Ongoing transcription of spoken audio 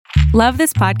Love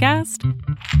this podcast?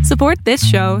 Support this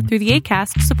show through the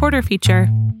Acast supporter feature.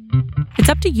 It's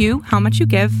up to you how much you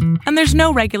give, and there's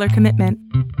no regular commitment.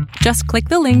 Just click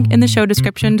the link in the show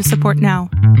description to support now.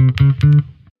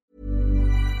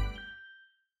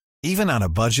 Even on a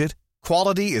budget,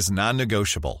 quality is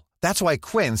non-negotiable. That's why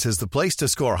Quince is the place to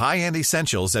score high-end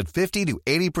essentials at 50 to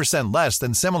 80% less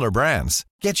than similar brands.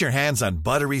 Get your hands on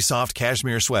buttery soft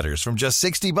cashmere sweaters from just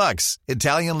 $60,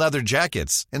 Italian leather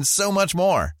jackets, and so much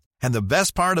more. And the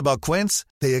best part about Quince,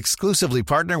 they exclusively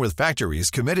partner with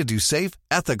factories committed to safe,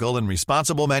 ethical, and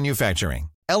responsible manufacturing.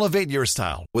 Elevate your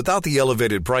style without the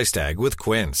elevated price tag with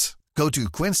Quince. Go to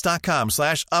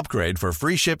quince.com/upgrade for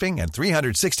free shipping and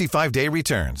 365-day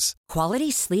returns.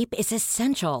 Quality sleep is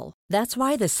essential. That's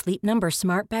why the Sleep Number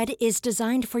Smart Bed is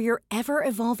designed for your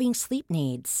ever-evolving sleep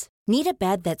needs. Need a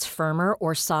bed that's firmer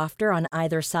or softer on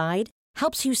either side?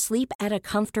 Helps you sleep at a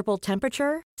comfortable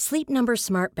temperature? Sleep Number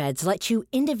Smart Beds let you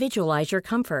individualize your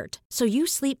comfort, so you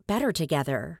sleep better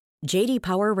together. J.D.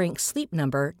 Power ranks Sleep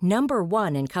Number number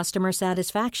 1 in customer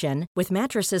satisfaction with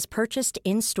mattresses purchased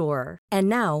in-store. And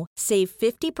now, save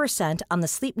 50% on the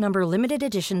Sleep Number Limited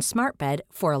Edition Smart Bed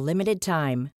for a limited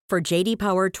time. For J.D.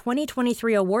 Power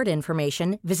 2023 award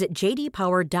information, visit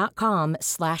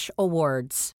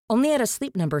jdpower.com/awards. Only at a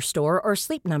Sleep Number store or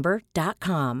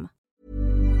sleepnumber.com.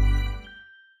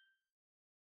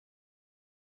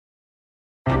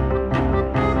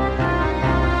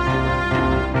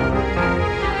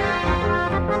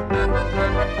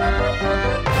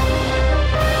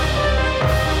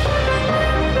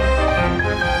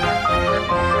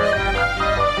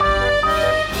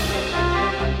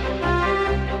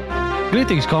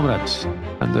 Greetings, comrades,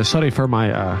 and sorry for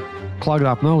my clogged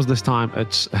up nose this time.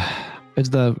 It's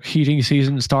the heating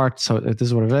season starts, so it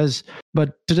is what it is.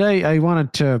 But today I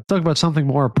wanted to talk about something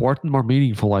more important, more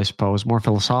meaningful, I suppose, more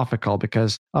philosophical,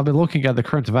 because I've been looking at the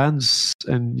current events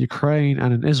in Ukraine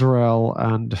and in Israel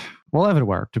and, well,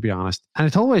 everywhere, to be honest. And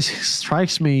it always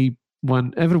strikes me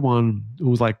when everyone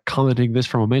who's like commenting this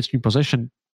from a mainstream position,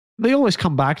 they always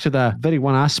come back to the very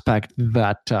one aspect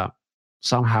that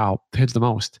somehow hits the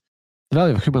most. The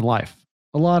value of human life.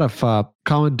 A lot of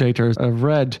commentators I've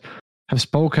read have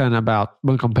spoken about,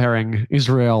 when comparing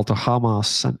Israel to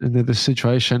Hamas and in this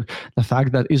situation, the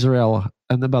fact that Israel,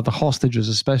 and about the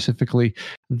hostages specifically,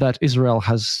 that Israel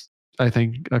has, I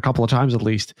think, a couple of times at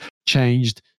least,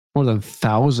 changed more than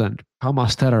 1,000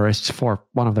 Hamas terrorists for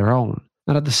one of their own.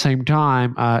 And at the same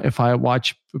time, if I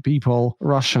watch people,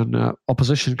 Russian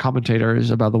opposition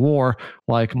commentators about the war,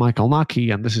 like Michael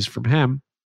Naki, and this is from him,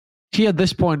 he, at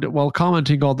this point, while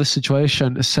commenting on this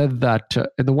situation, said that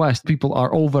in the West, people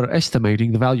are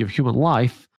overestimating the value of human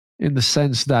life, in the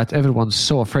sense that everyone's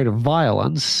so afraid of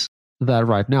violence that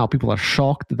right now people are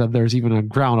shocked that there's even a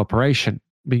ground operation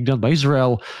being done by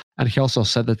Israel. And he also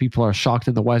said that people are shocked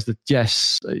in the West that,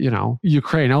 yes,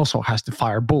 Ukraine also has to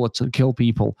fire bullets and kill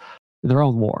people in their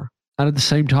own war. And at the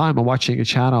same time, I'm watching a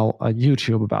channel on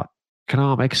YouTube about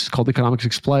economics called Economics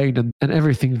Explained, and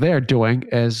everything they're doing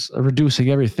is reducing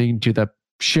everything to the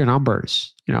sheer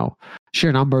numbers,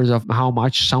 sheer numbers of how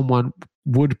much someone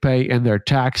would pay in their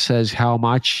taxes, how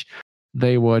much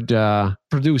they would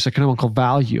produce economical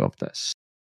value of this.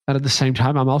 And at the same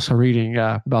time, I'm also reading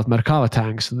about Merkava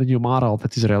tanks and the new model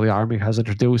that the Israeli army has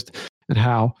introduced, and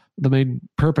how the main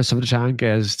purpose of the tank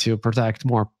is to protect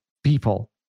more people.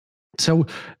 So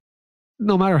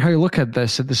no matter how you look at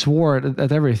this war,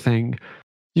 at everything,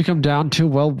 you come down to,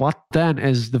 well, what then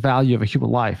is the value of a human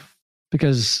life?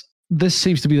 Because this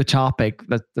seems to be the topic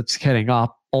that's getting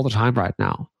up all the time right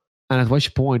now. And at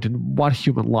which point, and what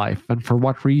human life, and for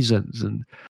what reasons? And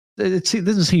it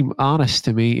doesn't seem honest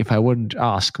to me if I wouldn't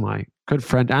ask my good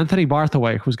friend Anthony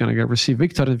Barthaway, who's going to receive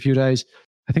Victor in a few days,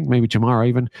 I think maybe tomorrow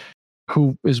even,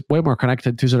 who is way more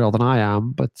connected to Israel than I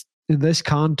am. But in this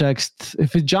context,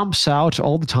 if it jumps out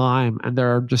all the time and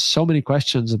there are just so many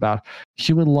questions about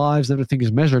human lives, everything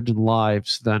is measured in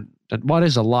lives, then what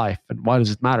is a life and why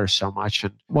does it matter so much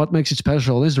and what makes it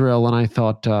special in Israel? And I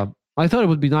thought it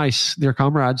would be nice, dear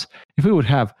comrades, if we would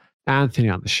have Anthony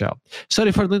on the show.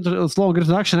 Sorry for this long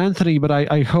introduction, Anthony, but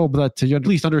I hope that you at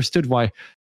least understood why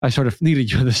I sort of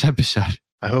needed you in this episode.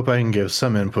 I hope I can give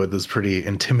some input to this pretty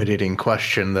intimidating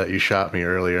question that you shot me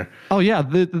earlier. Oh, yeah,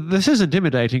 this is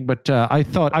intimidating, but I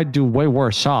thought I'd do way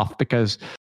worse off because,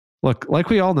 look,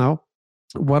 like we all know,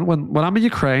 when I'm in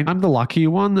Ukraine, I'm the lucky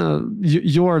one.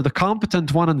 You're the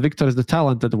competent one, and Victor is the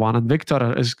talented one, and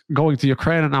Victor is going to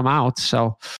Ukraine, and I'm out.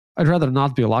 So I'd rather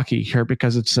not be lucky here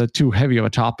because it's too heavy of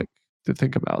a topic to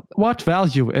think about. What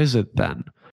value is it then?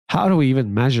 How do we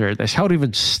even measure this? How do we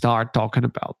even start talking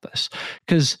about this?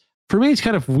 Because for me, it's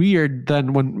kind of weird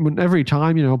then when every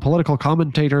time, political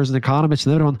commentators and economists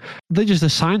and everyone, they just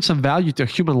assign some value to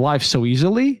human life so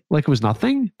easily, like it was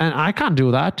nothing. And I can't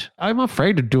do that. I'm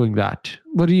afraid of doing that.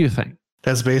 What do you think?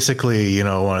 That's basically, one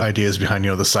of the ideas behind,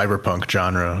 the cyberpunk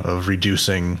genre of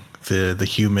reducing the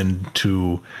human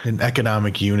to an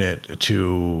economic unit,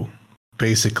 to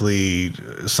basically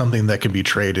something that can be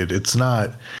traded. It's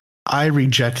not, I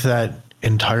reject that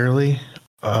entirely.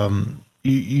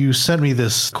 You sent me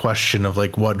this question of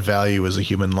like, what value is a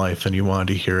human life? And you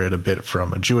wanted to hear it a bit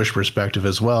from a Jewish perspective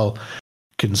as well,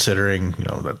 considering,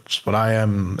 that's what I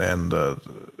am. And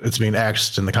it's being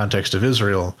asked in the context of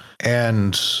Israel.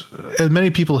 And many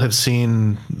people have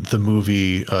seen the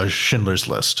movie Schindler's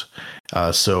List.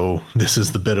 So this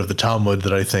is the bit of the Talmud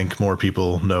that I think more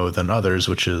people know than others,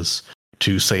 which is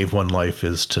to save one life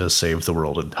is to save the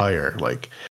world entire. Like,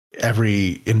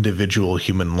 every individual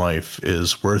human life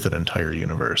is worth an entire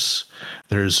universe.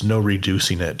 There's no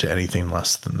reducing it to anything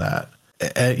less than that.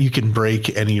 You can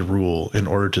break any rule in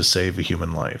order to save a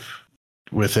human life.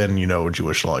 Within,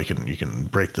 Jewish law, you can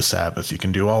break the Sabbath. You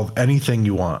can do anything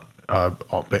you want,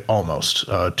 almost,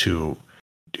 to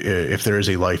if there is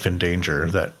a life in danger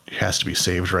that has to be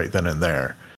saved right then and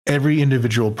there. Every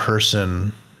individual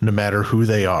person, no matter who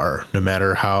they are, no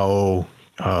matter how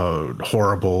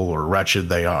horrible or wretched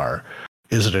they are,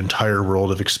 is an entire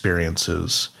world of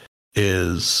experiences,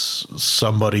 is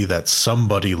somebody that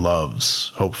somebody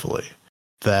loves, hopefully,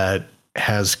 that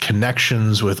has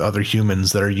connections with other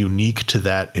humans that are unique to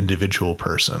that individual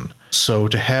person. So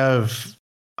to have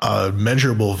a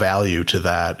measurable value to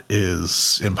that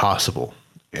is impossible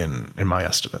in my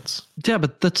estimates. Yeah,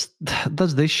 but that's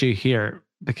the issue here,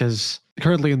 because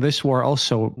currently in this war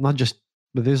also, not just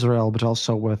with Israel, but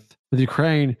also with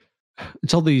Ukraine,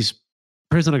 it's all these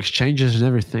prisoner exchanges and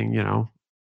everything,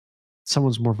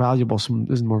 someone's more valuable,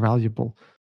 someone isn't more valuable.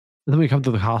 And then we come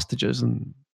to the hostages,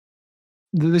 and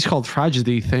this whole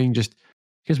tragedy thing just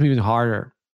gets me even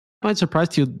harder. It might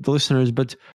surprise you, the listeners,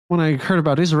 but when I heard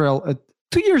about Israel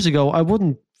 2 years ago, I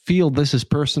wouldn't feel this as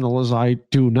personal as I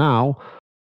do now.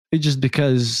 It's just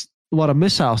because what a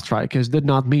missile strike is did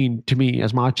not mean to me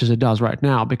as much as it does right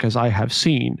now, because I have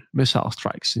seen missile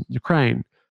strikes in Ukraine.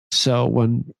 So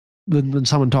when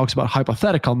someone talks about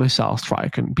hypothetical missile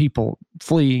strike and people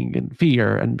fleeing in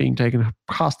fear and being taken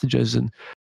hostages, and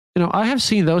I have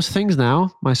seen those things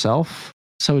now myself,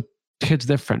 so it hits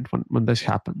different when this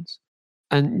happens,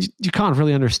 and you can't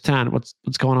really understand what's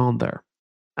going on there.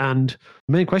 And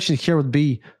the main question here would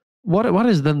be, what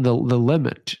is then the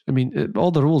limit? I mean,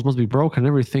 all the rules must be broken and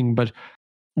everything, but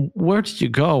where do you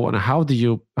go and how do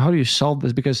you solve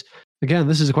this? Because again,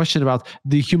 this is a question about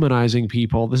dehumanizing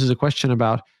people. This is a question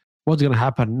about what's going to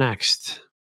happen next,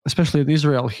 especially in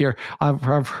Israel here.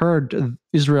 I've heard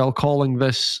Israel calling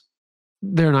this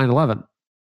their 9/11,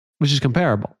 which is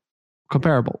comparable.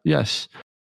 Comparable, yes.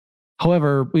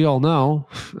 However, we all know,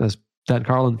 as Dan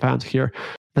Carlin fans here,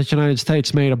 that the United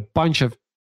States made a bunch of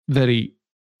very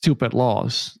stupid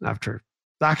laws after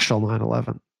the actual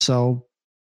 9/11. So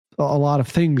a lot of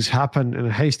things happen in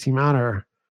a hasty manner.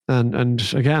 And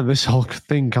again, this whole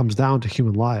thing comes down to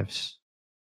human lives.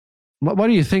 What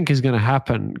do you think is going to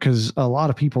happen? Because a lot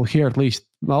of people here, at least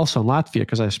also in Latvia,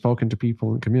 because I've spoken to people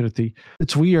in the community,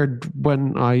 it's weird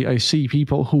when I see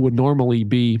people who would normally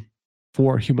be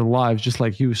for human lives, just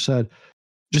like you said,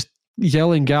 just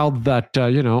yelling out that,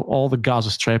 all the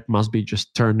Gaza Strip must be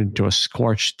just turned into a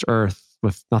scorched earth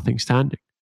with nothing standing.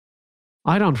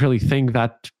 I don't really think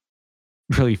that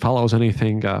really follows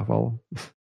anything,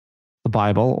 the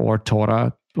Bible or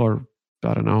Torah or,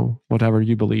 I don't know, whatever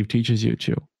you believe teaches you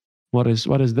to. What is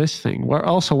this thing?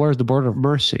 Where's the border of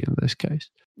mercy in this case?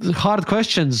 Hard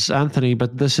questions, Anthony,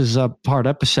 but this is a hard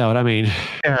episode. I mean...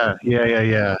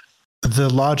 Yeah. The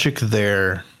logic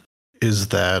there is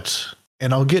that,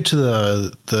 and I'll get to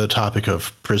the topic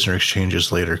of prisoner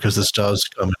exchanges later, because this does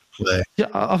come into play. Yeah,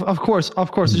 of course.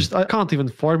 Just, I can't even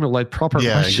formulate proper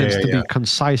questions to be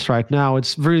concise right now.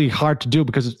 It's really hard to do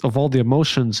because of all the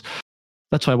emotions.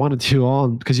 That's why I wanted you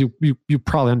on, because you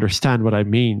probably understand what I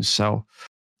mean. So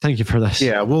thank you for this.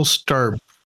 Yeah, we'll start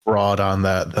broad on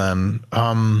that then.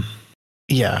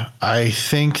 I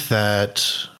think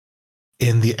that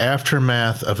in the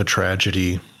aftermath of a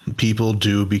tragedy, people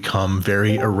do become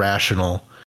very irrational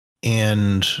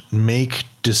and make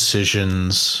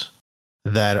decisions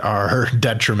that are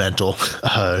detrimental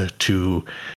to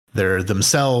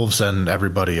themselves and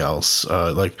everybody else.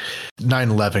 Like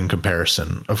 9/11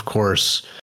 comparison. Of course,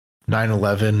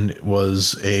 9/11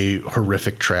 was a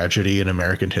horrific tragedy in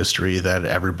American history that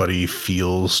everybody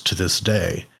feels to this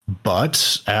day.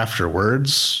 But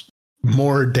afterwards,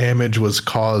 more damage was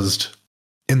caused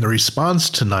in the response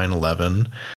to 9/11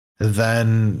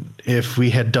 than if we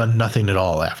had done nothing at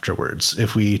all afterwards.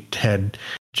 If we had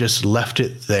just left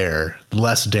it there,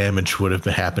 less damage would have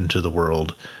happened to the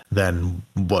world than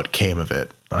what came of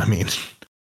it. I mean,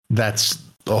 that's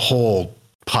a whole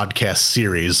podcast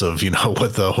series of,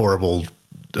 what the horrible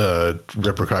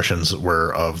repercussions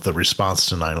were of the response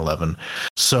to 9/11.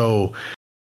 So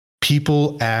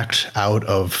people act out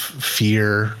of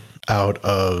fear,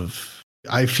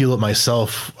 I feel it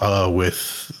myself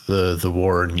with the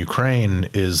war in Ukraine,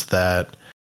 is that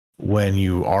when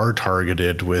you are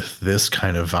targeted with this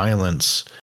kind of violence,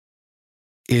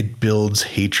 it builds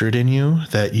hatred in you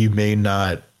that you may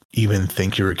not even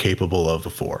think you were capable of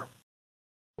before.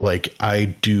 Like, I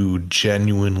do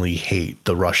genuinely hate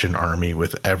the Russian army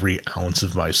with every ounce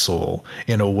of my soul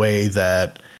in a way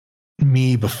that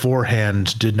me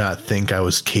beforehand did not think I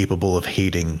was capable of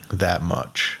hating that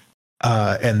much.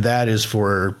 And that is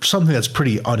for something that's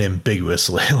pretty unambiguous.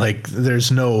 Like,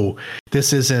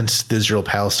 this isn't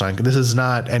Israel-Palestine. This is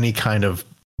not any kind of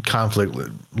conflict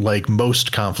like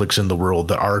most conflicts in the world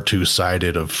that are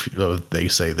two-sided of they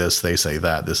say this, they say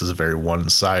that. This is a very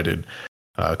one-sided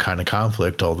kind of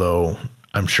conflict, although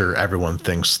I'm sure everyone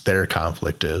thinks their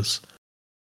conflict is.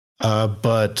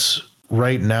 But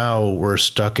right now we're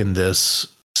stuck in this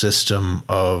system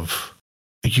of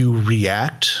you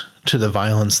react to the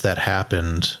violence that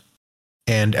happened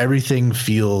and everything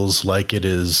feels like it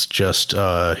is just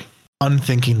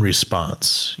unthinking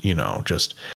response,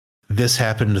 just this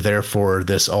happened, therefore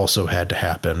this also had to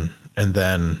happen. And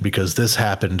then because this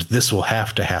happened, this will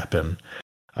have to happen.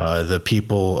 The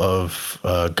people of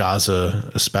Gaza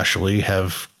especially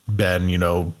have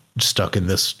been, stuck in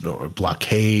this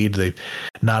blockade. They're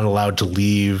not allowed to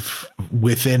leave.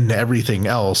 Within everything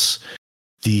else,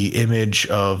 the image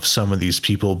of some of these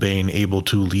people being able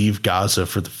to leave Gaza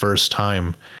for the first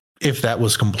time, if that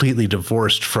was completely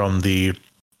divorced from the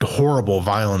horrible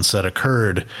violence that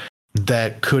occurred,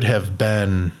 that could have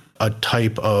been a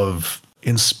type of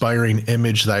inspiring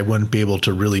image that I wouldn't be able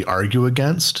to really argue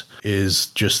against, is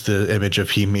just the image of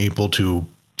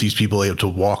these people able to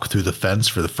walk through the fence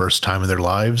for the first time in their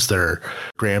lives. Their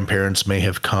grandparents may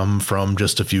have come from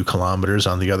just a few kilometers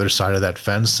on the other side of that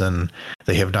fence, and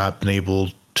they have not been able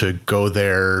to go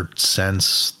there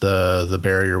since the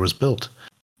barrier was built,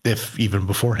 if even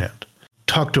beforehand.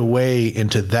 Tucked away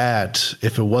into that,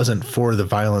 if it wasn't for the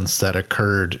violence that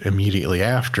occurred immediately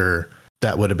after,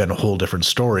 that would have been a whole different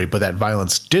story. But that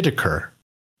violence did occur.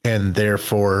 And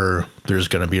therefore, there's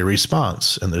going to be a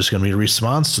response, and there's going to be a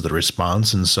response to the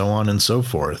response, and so on and so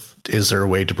forth. Is there a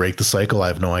way to break the cycle? I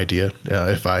have no idea.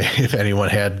 If anyone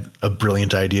had a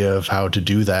brilliant idea of how to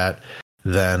do that,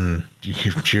 then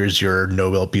here's your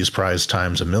Nobel Peace Prize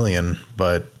times a million.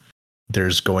 But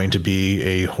there's going to be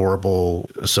a horrible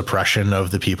suppression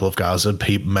of the people of Gaza.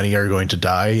 Many are going to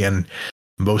die, and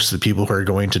most of the people who are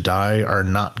going to die are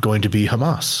not going to be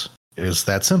Hamas. It's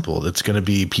that simple. It's going to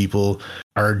be people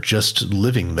are just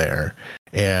living there,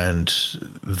 and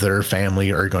their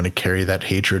family are going to carry that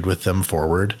hatred with them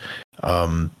forward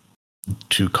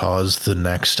to cause the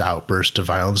next outburst of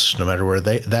violence, no matter where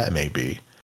that may be.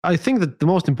 I think that the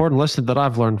most important lesson that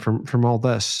I've learned from all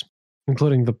this,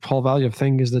 including the whole value of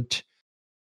thing, is that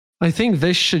I think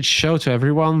this should show to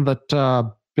everyone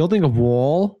that building a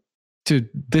wall to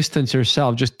distance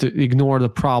yourself, just to ignore the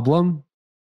problem,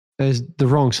 is the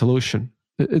wrong solution.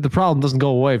 The problem doesn't go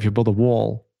away if you build a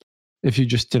wall. If you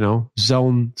just,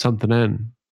 zone something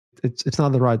in, it's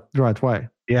not the right way.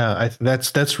 Yeah,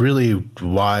 that's really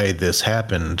why this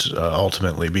happened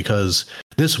ultimately, because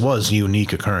this was a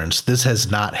unique occurrence. This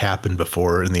has not happened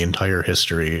before in the entire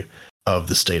history of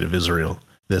the state of Israel,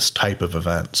 this type of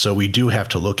event. So we do have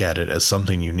to look at it as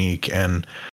something unique. And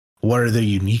what are the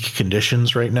unique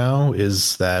conditions right now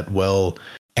is that, well,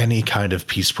 any kind of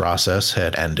peace process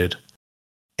had ended.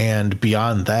 And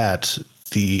beyond that,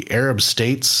 the Arab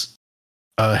states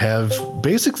have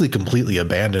basically completely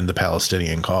abandoned the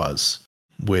Palestinian cause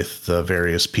with the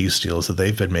various peace deals that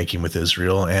they've been making with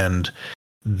Israel. And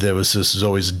this is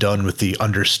always done with the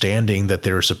understanding that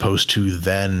they were supposed to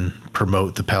then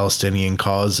promote the Palestinian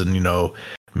cause and,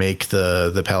 make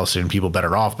the Palestinian people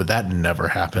better off. But that never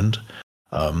happened.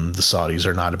 The Saudis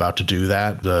are not about to do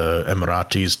that. The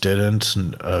Emiratis didn't.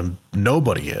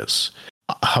 Nobody is.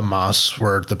 Hamas,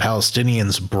 where the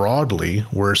Palestinians broadly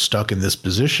were stuck in this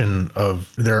position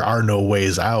of there are no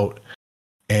ways out.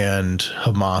 And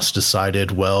Hamas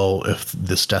decided, well, if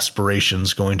this desperation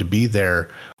is going to be there,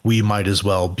 we might as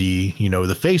well be,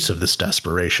 the face of this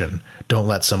desperation. Don't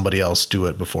let somebody else do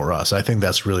it before us. I think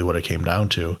that's really what it came down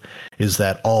to, is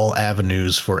that all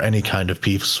avenues for any kind of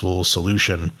peaceful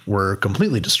solution were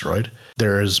completely destroyed.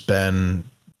 There has been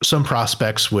some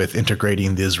prospects with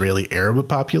integrating the Israeli Arab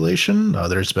population.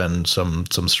 There's been some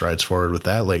strides forward with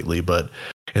that lately, but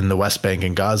in the West Bank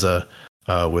and Gaza,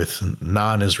 with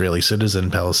non-Israeli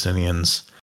citizen Palestinians,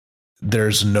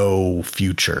 there's no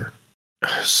future.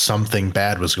 Something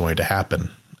bad was going to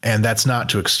happen. And that's not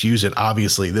to excuse it.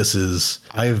 Obviously,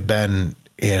 I've been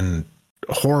in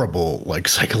horrible,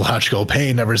 psychological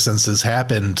pain ever since this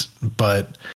happened.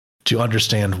 But to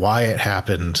understand why it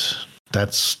happened,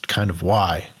 that's kind of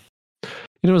why.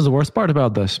 The worst part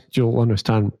about this, you'll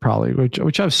understand probably,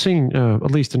 which I've seen,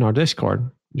 at least in our Discord.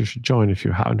 You should join if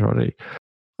you haven't already.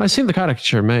 I've seen the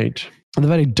caricature made, and the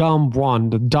very dumb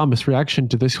one, the dumbest reaction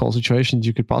to this whole situation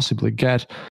you could possibly get.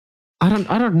 I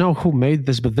don't know who made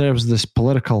this, but there was this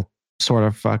political sort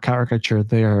of caricature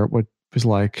there, which was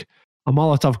like a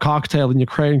Molotov cocktail in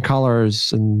Ukraine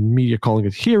colors, and media calling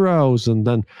it heroes, and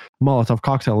then Molotov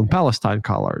cocktail in Palestine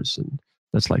colors, and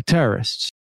that's like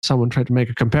terrorists. Someone tried to make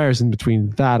a comparison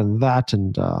between that,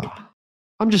 and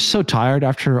I'm just so tired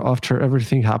after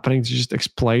everything happening to just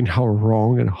explain how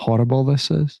wrong and horrible this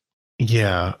is.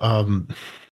 Yeah.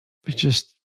 It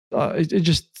just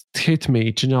hit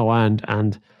me to no end.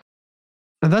 And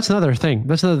that's another thing.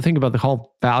 That's another thing about the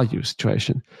whole value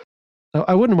situation.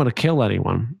 I wouldn't want to kill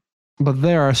anyone, but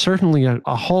there are certainly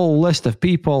a whole list of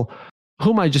people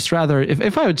whom I just rather,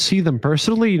 if I would see them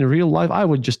personally in real life, I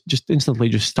would just instantly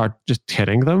just start just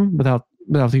hitting them without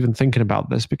even thinking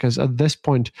about this, because at this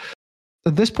point,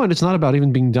 it's not about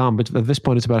even being dumb, but at this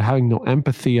point, it's about having no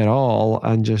empathy at all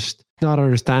and just not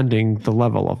understanding the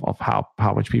level of how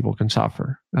much people can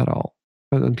suffer at all.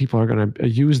 And then people are going to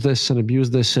use this and abuse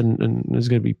this, and it's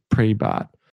going to be pretty bad.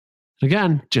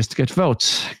 Again, just to get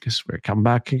votes, because we're coming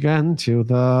back again to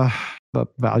the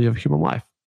value of human life.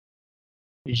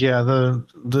 Yeah,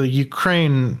 the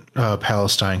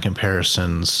Ukraine-Palestine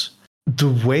comparisons, the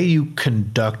way you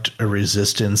conduct a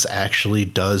resistance actually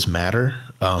does matter.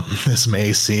 This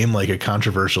may seem like a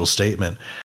controversial statement,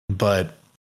 but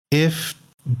if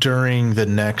during the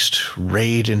next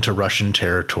raid into Russian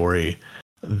territory,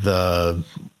 this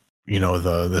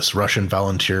Russian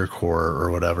volunteer corps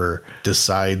or whatever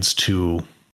decides to,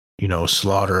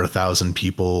 slaughter 1,000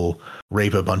 people,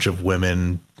 rape a bunch of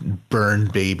women, burn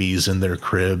babies in their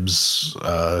cribs.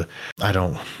 I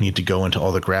don't need to go into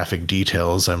all the graphic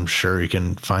details. I'm sure you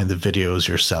can find the videos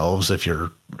yourselves if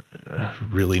you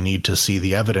really need to see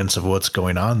the evidence of what's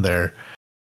going on there.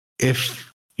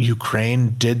 If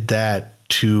Ukraine did that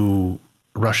to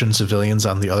Russian civilians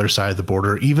on the other side of the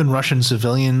border, even Russian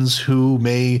civilians who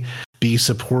may be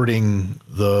supporting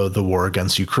the war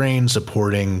against Ukraine,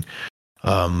 supporting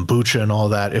Bucha and all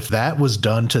that, if that was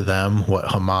done to them, what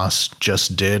Hamas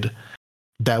just did,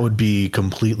 that would be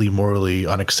completely morally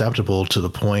unacceptable, to the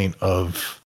point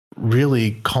of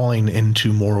really calling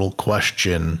into moral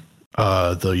question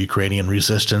the Ukrainian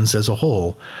resistance as a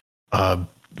whole.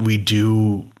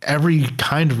 Every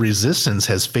kind of resistance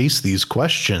has faced these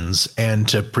questions, and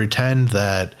to pretend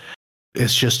that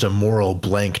it's just a moral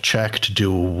blank check to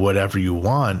do whatever you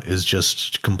want is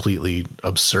just completely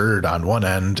absurd on one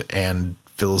end and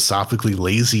philosophically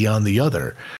lazy on the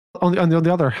other. On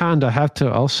the other hand, I have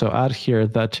to also add here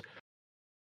that,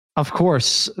 of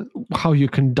course, how you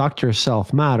conduct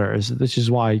yourself matters. This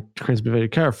is why Ukraine has been very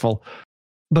careful.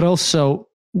 But also,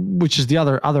 which is the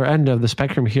other end of the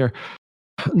spectrum here,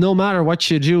 no matter what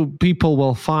you do, people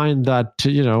will find that,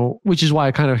 which is why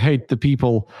I kind of hate the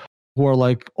people who are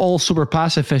like all super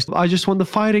pacifist. I just want the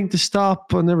fighting to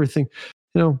stop and everything.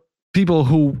 People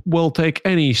who will take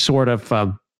any sort of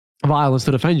violence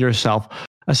to defend yourself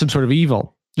as some sort of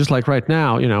evil. Just like right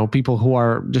now, people who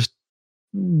are just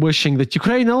wishing that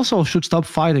Ukraine also should stop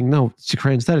fighting. No, it's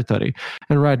Ukraine's territory.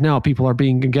 And right now, people are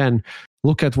being, again,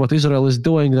 look at what Israel is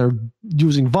doing. They're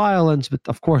using violence, but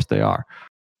of course they are.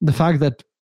 The fact that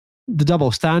the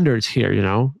double standards here,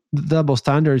 and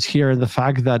the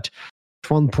fact that at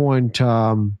one point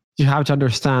you have to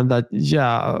understand that,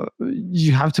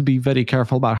 you have to be very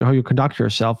careful about how you conduct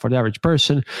yourself for the average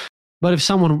person. But if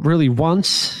someone really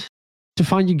wants to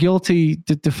find you guilty,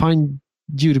 to find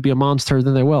you to be a monster,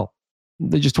 then they will.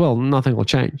 They just will. Nothing will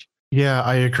change. Yeah,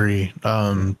 I agree.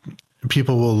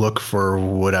 People will look for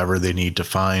whatever they need to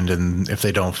find, and if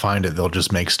they don't find it, they'll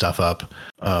just make stuff up.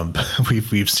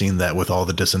 We've seen that with all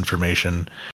the disinformation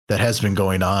that has been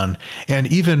going on. And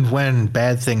even when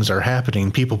bad things are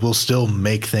happening, people will still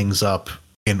make things up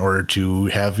in order to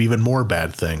have even more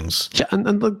bad things. Yeah,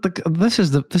 and this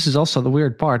is also the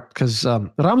weird part, because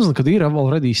Ramzan Kadyrov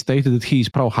already stated that he's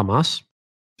pro-Hamas.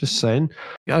 Just saying.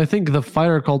 I think the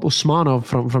fighter called Usmanov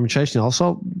from Chechnya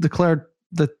also declared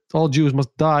that all Jews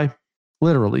must die,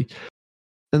 literally.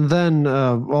 And then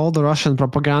all the Russian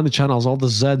propaganda channels, all the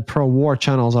Z pro-war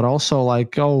channels are also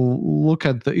like, oh, look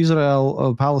at the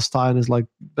Israel, Palestine is like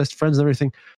best friends and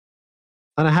everything.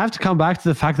 And I have to come back to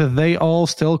the fact that they all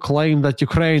still claim that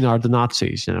Ukraine are the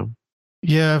Nazis, you know?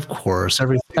 Yeah, of course.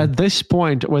 Everything. At this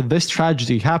point, with this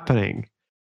tragedy happening,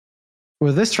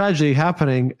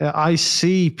 I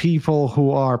see people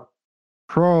who are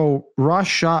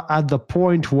pro-Russia at the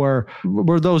point where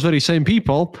those very same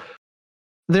people,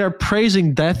 they're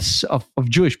praising deaths of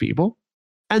Jewish people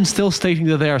and still stating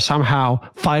that they are somehow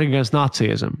fighting against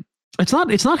Nazism. It's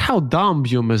not how dumb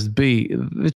you must be.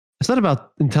 It's not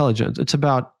about intelligence. It's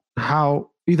about how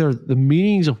either the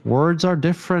meanings of words are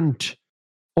different,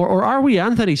 or are we,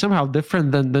 Anthony, somehow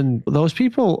different than those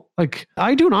people? Like,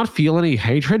 I do not feel any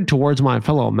hatred towards my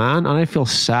fellow man, and I feel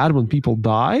sad when people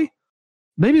die.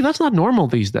 Maybe that's not normal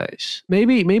these days.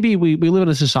 Maybe we live in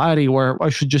a society where I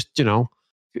should just,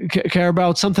 care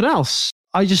about something else.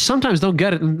 I just sometimes don't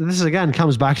get it. And this, again,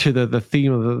 comes back to the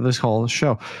theme of this whole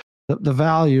show. The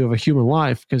value of a human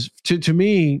life, because to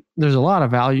me, there's a lot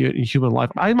of value in human life.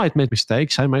 I might make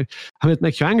mistakes. I might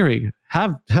make you angry.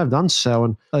 Have done so,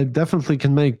 and I definitely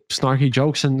can make snarky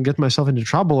jokes and get myself into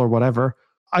trouble or whatever.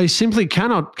 I simply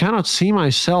cannot see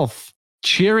myself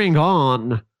cheering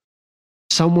on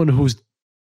someone who's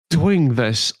doing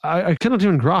this. I cannot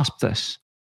even grasp this.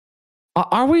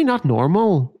 Are we not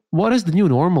normal? What is the new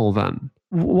normal then?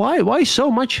 Why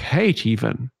so much hate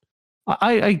even?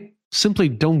 I simply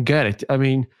don't get it. I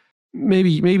mean,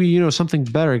 maybe something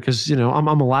better, because I'm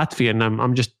a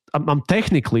Latvian. I'm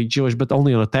technically Jewish, but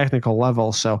only on a technical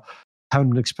level. So I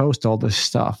haven't been exposed to all this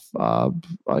stuff.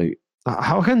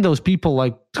 How can those people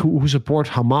like who support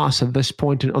Hamas at this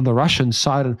point on the Russian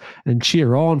side and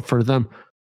cheer on for them?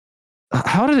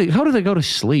 How do they go to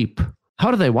sleep? How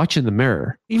do they watch in the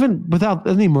mirror? Even without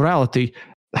any morality,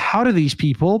 how do these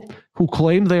people who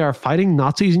claim they are fighting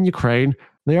Nazis in Ukraine,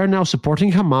 they are now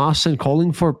supporting Hamas and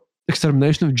calling for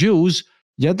extermination of Jews,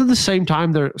 yet at the same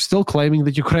time they're still claiming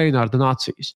that Ukraine are the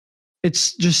Nazis?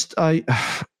 It's just I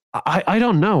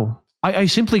don't know. I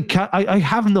simply can't. I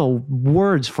have no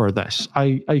words for this.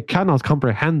 I cannot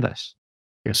comprehend this.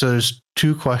 Yeah, so there's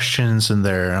two questions in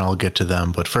there, and I'll get to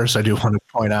them. But first, I do want to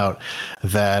point out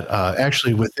that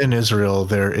actually within Israel,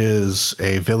 there is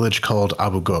a village called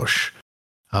Abu Ghosh.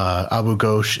 Abu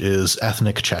Ghosh is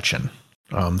ethnic Chechen.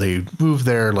 They moved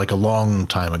there like a long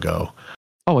time ago.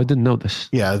 Oh, I didn't know this.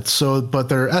 Yeah, but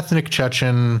they're ethnic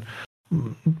Chechen,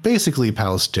 basically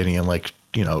Palestinian,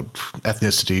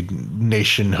 ethnicity,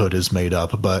 nationhood is made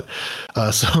up. But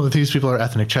so these people are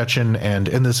ethnic Chechen, and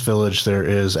in this village there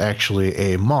is actually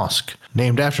a mosque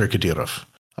named after Kadyrov.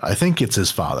 I think it's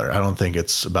his father. I don't think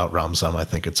it's about Ramzan. I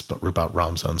think it's about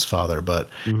Ramzan's father, but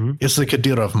it's the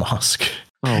Kadyrov mosque.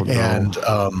 Oh, no.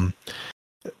 And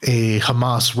a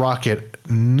Hamas rocket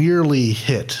nearly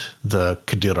hit the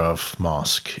Kadyrov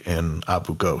mosque in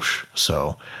Abu Ghosh.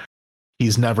 So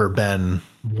he's never been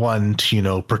one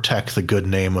to, protect the good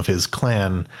name of his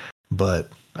clan, but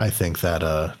I think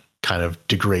that kind of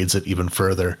degrades it even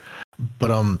further.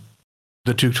 But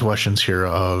the two questions here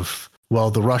of, well,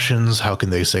 the Russians, how can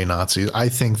they say Nazis? I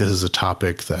think this is a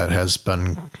topic that has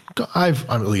been, I've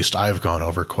gone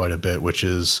over quite a bit, which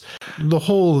is the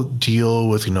whole deal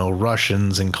with,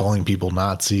 Russians and calling people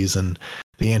Nazis and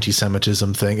the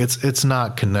anti-Semitism thing. It's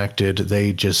not connected.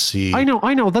 They just see. I know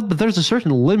that, but there's a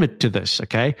certain limit to this.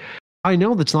 Okay. I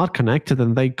know that's not connected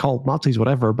and they call Nazis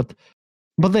whatever, but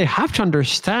they have to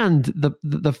understand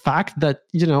the fact that,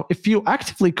 if you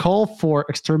actively call for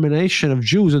extermination of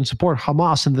Jews and support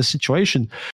Hamas in this situation,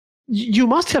 you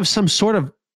must have some sort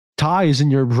of ties in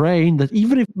your brain that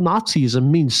even if Nazism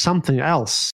means something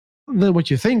else than what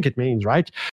you think it means, right?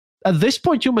 At this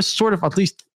point, you must sort of at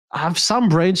least have some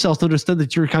brain cells to understand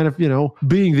that you're kind of,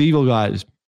 being the evil guys.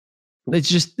 It's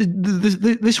just,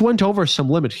 this went over some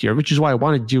limit here, which is why I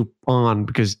wanted you on,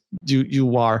 because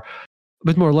you are a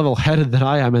bit more level-headed than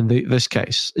I am in this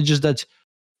case. It's just that,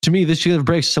 to me, this kind of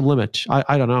breaks some limit.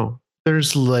 I don't know.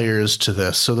 There's layers to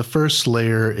this. So the first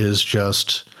layer is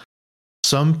just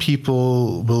some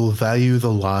people will value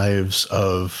the lives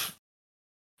of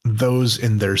those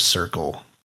in their circle.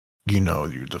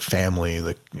 The family,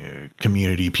 the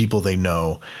community, people they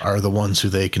know are the ones who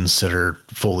they consider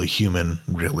fully human,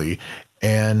 really.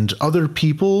 And other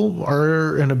people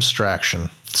are an abstraction.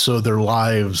 So their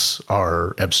lives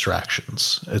are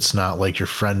abstractions. It's not like your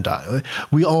friend died.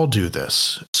 We all do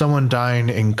this. Someone dying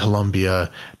in Colombia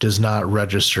does not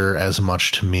register as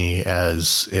much to me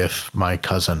as if my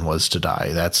cousin was to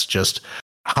die. That's just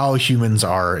how humans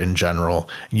are in general.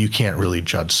 You can't really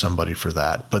judge somebody for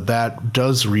that. But that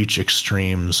does reach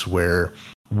extremes where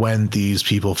when these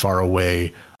people far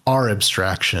away are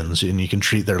abstractions and you can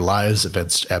treat their lives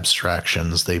as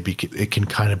abstractions, it can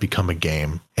kind of become a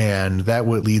game. And that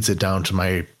what leads it down to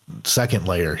my second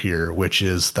layer here, which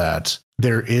is that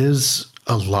there is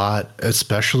a lot,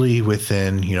 especially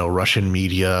within, Russian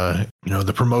media,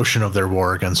 the promotion of their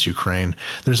war against Ukraine.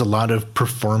 There's a lot of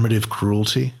performative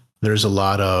cruelty. There's a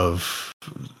lot of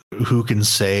who can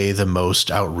say the most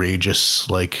outrageous,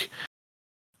 like,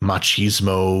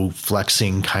 machismo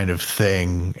flexing kind of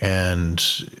thing, and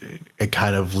it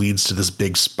kind of leads to this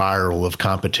big spiral of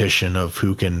competition of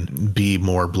who can be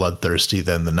more bloodthirsty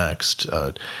than the next.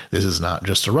 This is not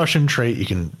just a Russian trait.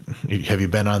 Have you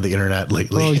been on the internet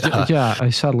lately? Oh, yeah, I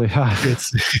sadly have.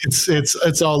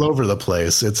 It's all over the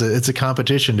place. It's a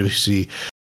competition to see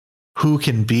who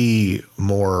can be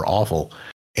more awful,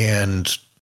 and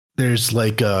there's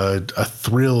like a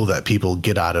thrill that people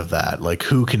get out of that. Like,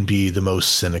 who can be the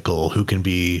most cynical?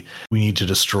 We need to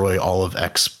destroy all of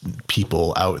X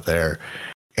people out there,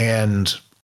 and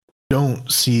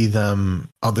don't see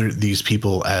these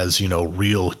people as,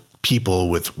 real people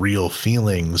with real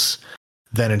feelings.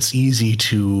 Then it's easy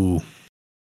to,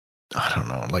 I don't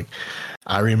know. Like,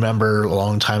 I remember a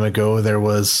long time ago, there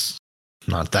was,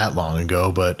 not that long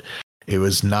ago, but it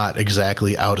was not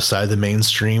exactly outside the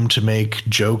mainstream to make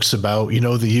jokes about, the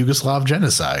Yugoslav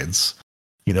genocides,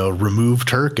 remove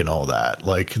Turk and all that.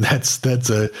 Like,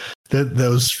 that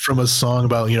was from a song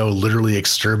about, literally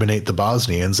exterminate the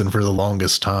Bosnians. And for the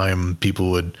longest time, people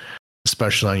would,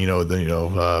 especially on,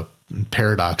 the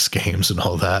Paradox games and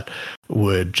all that,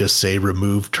 would just say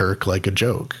remove Turk like a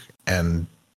joke. And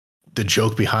the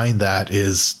joke behind that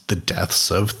is the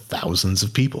deaths of thousands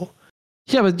of people.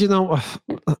 Yeah, but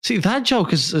see, that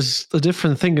joke is a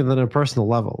different thing than a personal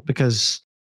level, because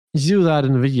you do that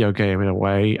in a video game in a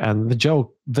way, and the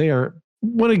joke there,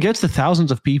 when it gets to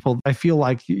thousands of people, I feel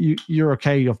like you're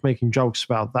okay of making jokes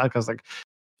about that, because like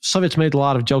Soviets made a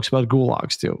lot of jokes about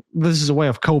gulags too. This is a way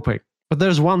of coping. But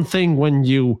there's one thing when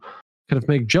you kind of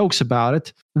make jokes about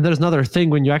it, and there's another thing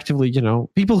when you actively,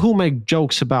 people who make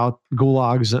jokes about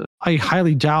gulags, I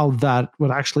highly doubt that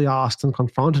when actually asked and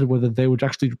confronted with it, they would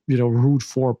actually, root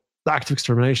for the active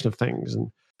extermination of things.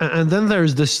 And then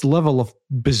there's this level of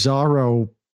bizarro,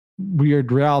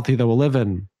 weird reality that we live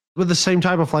in, with the same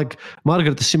type of like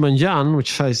Margaret Simonyan,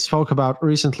 which I spoke about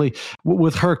recently,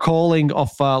 with her calling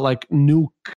of like nuke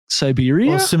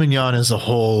Siberia. Well, Simonyan is a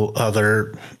whole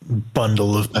other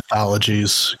bundle of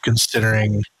pathologies,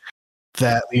 considering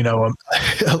that,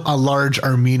 a large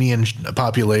Armenian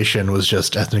population was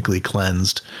just ethnically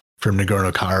cleansed from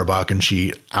Nagorno-Karabakh, and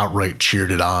she outright cheered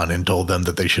it on and told them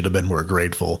that they should have been more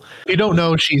grateful. You don't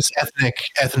know she's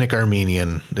ethnic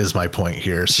Armenian is my point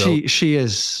here. So she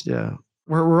is, yeah.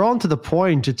 We're on to the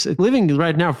point. It's living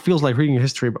right now feels like reading a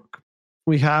history book.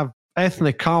 We have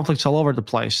ethnic conflicts all over the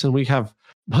place, and we have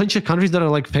a bunch of countries that are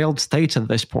like failed states at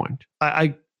this point.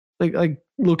 I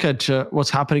look at what's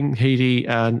happening in Haiti,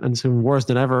 and it's even worse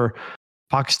than ever.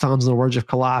 Pakistan's on the verge of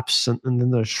collapse, and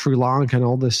then there's Sri Lanka and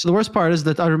all this. The worst part is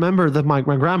that I remember that my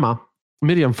grandma,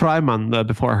 Miriam Freiman,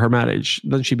 before her marriage,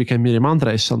 then she became Miriam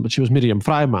Andresson, but she was Miriam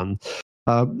Freiman.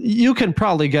 You can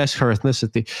probably guess her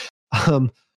ethnicity.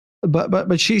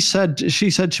 But she said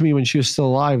to me when she was still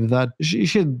alive that she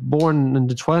had born in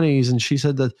the 1920s, and she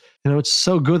said that it's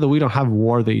so good that we don't have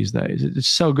war these days. It's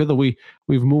so good that we've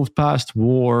moved past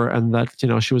war, and that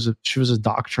she was a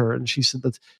doctor, and she said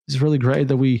that it's really great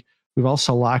that we've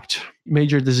also lacked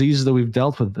major diseases that we've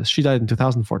dealt with this. She died in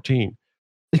 2014.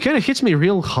 It kind of hits me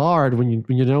real hard when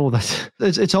you know that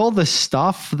it's all this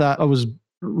stuff that I was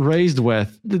raised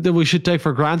with that we should take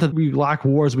for granted. We lack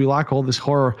wars, we lack all this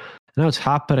horror. Now it's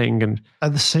happening, and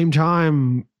at the same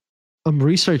time, I'm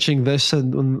researching this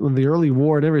and on the early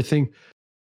war and everything.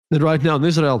 And right now in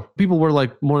Israel, people were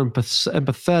like more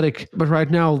empathetic, but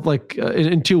right now, like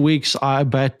in 2 weeks, I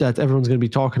bet that everyone's going to be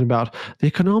talking about the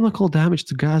economical damage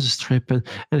to Gaza Strip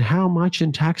and how much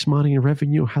in tax money and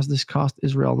revenue has this cost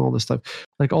Israel and all this stuff.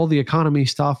 Like all the economy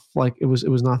stuff, like it was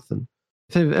nothing.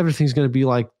 Everything's going to be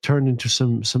like turned into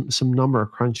some number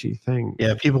crunchy thing.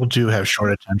 Yeah, people do have short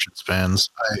attention spans.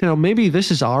 Maybe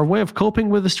this is our way of coping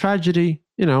with this tragedy.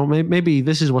 Maybe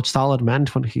this is what Stalin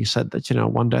meant when he said that,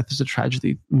 one death is a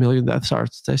tragedy, a million deaths are a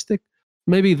statistic.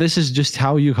 maybe this is just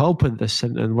how you cope with this,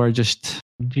 and we're just...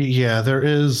 Yeah, there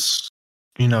is,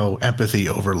 empathy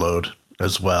overload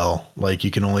as well. Like,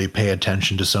 you can only pay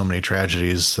attention to so many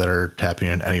tragedies that are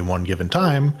happening at any one given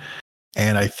time.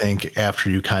 And I think after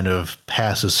you kind of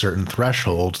pass a certain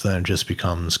threshold, then it just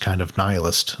becomes kind of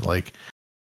nihilist. Like,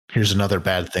 here's another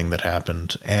bad thing that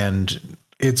happened. And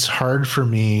it's hard for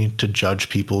me to judge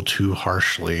people too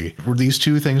harshly. These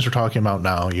two things we're talking about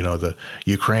now, the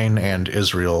Ukraine and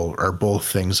Israel, are both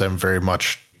things I'm very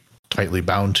much tightly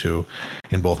bound to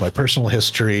in both my personal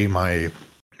history, my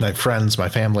friends, my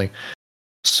family.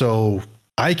 So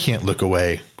I can't look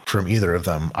away from either of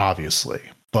them, obviously.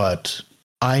 But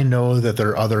I know that there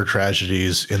are other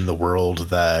tragedies in the world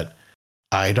that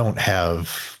I don't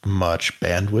have much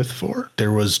bandwidth for.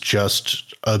 There was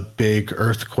just a big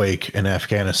earthquake in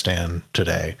Afghanistan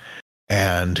today.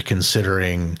 And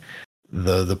considering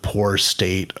the poor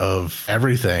state of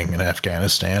everything in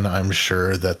Afghanistan, I'm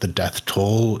sure that the death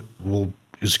toll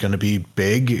is going to be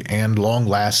big and long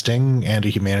lasting and a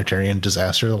humanitarian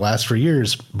disaster that lasts for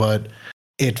years. But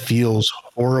it feels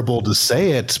horrible to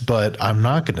say it, but I'm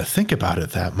not going to think about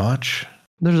it that much.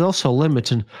 There's also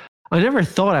limits, and I never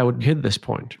thought I would hit this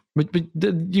point. But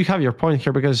you have your point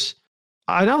here, because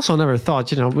I also never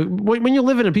thought, when you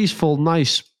live in a peaceful,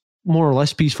 nice, more or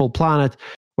less peaceful planet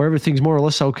where everything's more or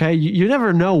less okay, you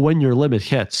never know when your limit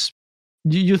hits.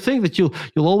 You think that you'll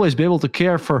always be able to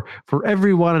care for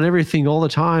everyone and everything all the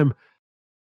time,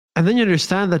 and then you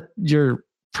understand that you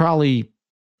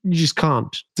just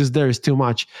can't, because there is too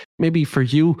much. Maybe for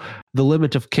you, the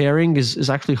limit of caring is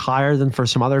actually higher than for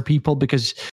some other people,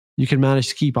 because you can manage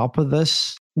to keep up with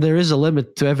this. There is a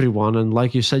limit to everyone, and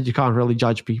like you said, you can't really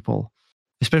judge people,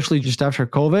 especially just after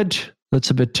COVID.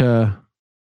 That's a bit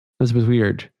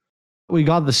weird. We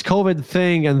got this COVID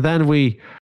thing, and then we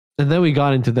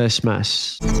got into this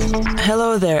mess.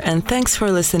 Hello there, and thanks for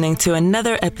listening to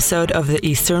another episode of The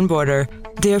Eastern Border.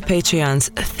 Dear Patreons,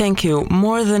 thank you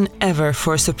more than ever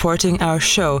for supporting our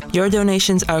show. Your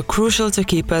donations are crucial to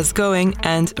keep us going,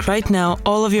 and right now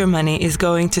all of your money is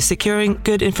going to securing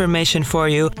good information for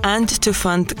you and to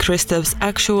fund Kristev's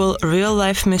actual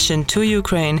real-life mission to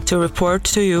Ukraine to report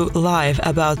to you live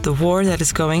about the war that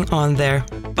is going on there.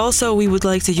 Also, we would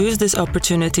like to use this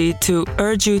opportunity to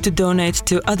urge you to donate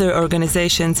to other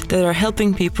organizations that are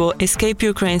helping people escape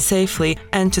Ukraine safely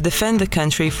and to defend the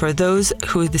country for those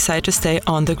who decide to stay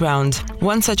on the ground.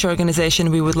 One such organization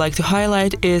we would like to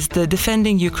highlight is the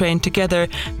Defending Ukraine Together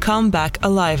Come Back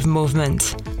Alive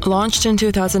movement. Launched in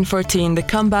 2014, the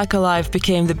Come Back Alive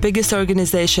became the biggest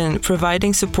organization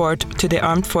providing support to the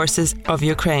armed forces of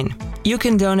Ukraine. You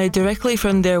can donate directly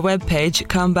from their webpage,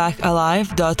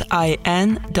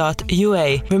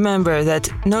 comebackalive.in.ua. Remember that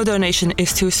no donation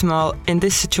is too small. In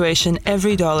this situation,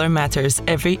 every dollar matters,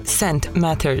 every cent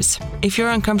matters. If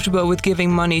you're uncomfortable with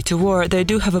giving money to war, they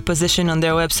do have a position on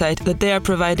their website that they are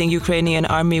providing Ukrainian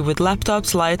army with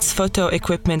laptops, lights, photo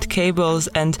equipment, cables,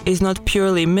 and is not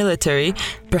purely military.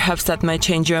 Perhaps that might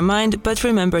change your mind, but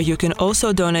remember you can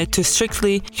also donate to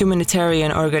strictly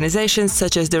humanitarian organizations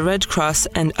such as the Red Cross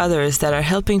and others that are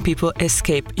helping people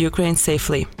escape Ukraine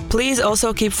safely. Please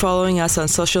also keep following us on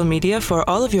social media for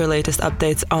all of your latest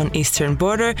updates on Eastern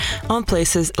Border on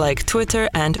places like Twitter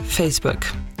and Facebook.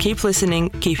 Keep listening,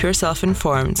 keep yourself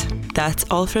informed. That's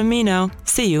all from me now.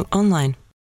 See you online.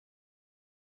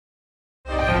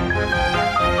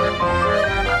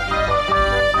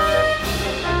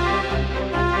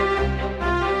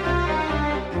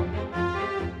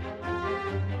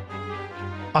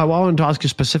 I wanted to ask you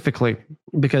specifically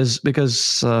because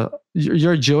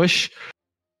you're Jewish.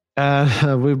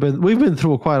 We've been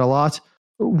through quite a lot.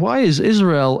 Why is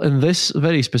Israel in this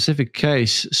very specific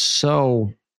case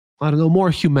so, I don't know,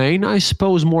 more humane? I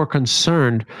suppose more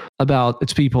concerned about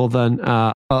its people than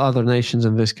other nations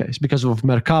in this case because of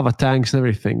Merkava tanks and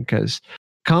everything. Because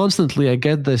constantly I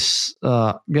get this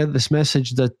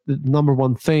message that the number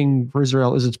one thing for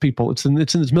Israel is its people. It's in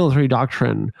its military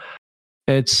doctrine.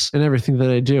 It's in everything that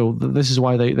they do. This is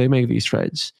why they make these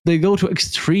trades. They go to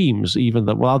extremes, even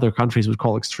that other countries would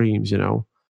call extremes, to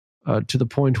the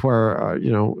point where,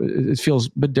 it feels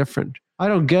a bit different. I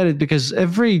don't get it because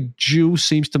every Jew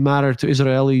seems to matter to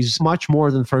Israelis much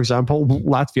more than, for example,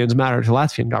 Latvians matter to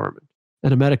Latvian government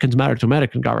and Americans matter to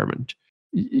American government.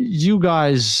 You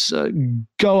guys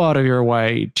go out of your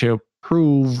way to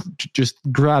just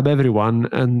grab everyone,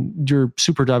 and you're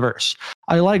super diverse.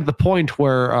 I like the point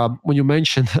where when you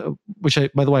mentioned, which I,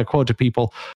 by the way, I quote to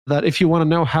people, that if you want to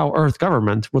know how Earth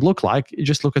government would look like, you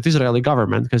just look at Israeli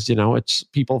government because, it's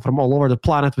people from all over the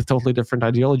planet with totally different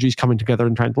ideologies coming together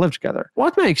and trying to live together.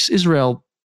 What makes Israel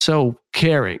so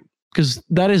caring? Because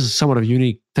that is somewhat of a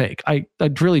unique take. I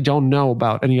really don't know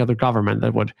about any other government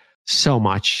that would so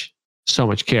much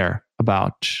care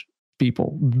about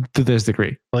people to this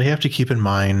degree. Well, you have to keep in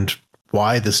mind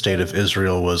why the state of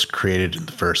Israel was created in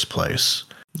the first place,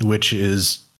 which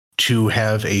is to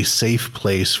have a safe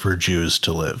place for Jews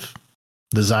to live.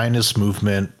 The Zionist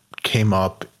movement came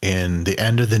up in the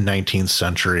end of the 19th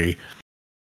century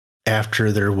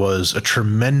after there was a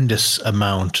tremendous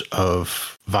amount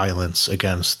of violence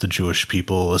against the Jewish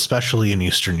people, especially in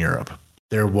Eastern Europe.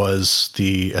 There was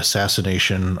the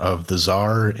assassination of the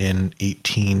Tsar in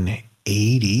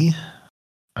 1880,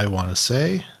 I want to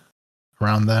say,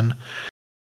 around then.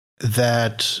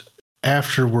 That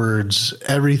afterwards,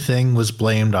 everything was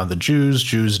blamed on the Jews.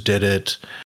 Jews did it.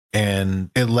 And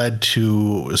it led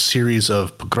to a series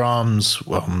of pogroms,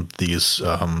 these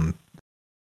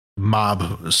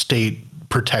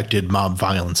state-protected mob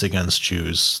violence against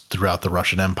Jews throughout the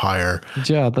Russian Empire.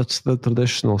 Yeah, that's the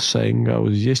traditional saying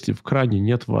goes, если в кране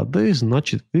нет воды,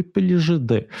 значит выпили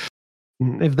жиды.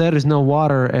 If there is no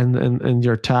water in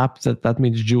your tap, that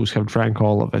means Jews have drank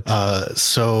all of it.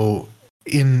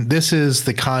 This is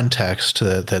the context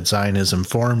that Zionism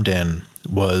formed in,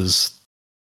 was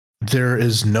there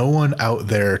is no one out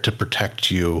there to protect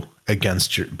you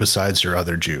besides your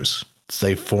other Jews.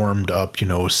 They formed up,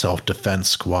 self-defense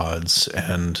squads,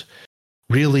 and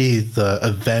really the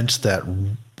event that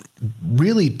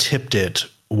really tipped it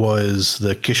was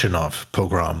the Chisinau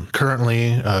pogrom.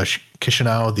 Currently,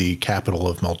 Chisinau, the capital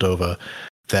of Moldova,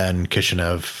 then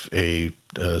Kishinev, a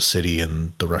city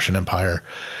in the Russian Empire.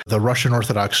 The Russian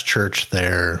Orthodox Church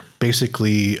there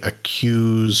basically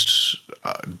accused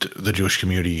the Jewish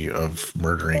community of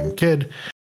murdering a kid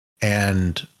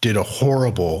and did a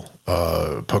horrible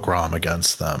pogrom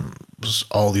against them.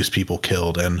 All these people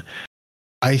killed. And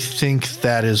I think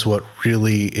that is what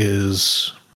really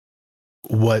is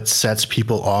what sets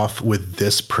people off with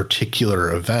this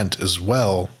particular event as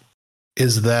well,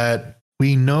 is that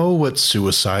we know what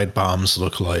suicide bombs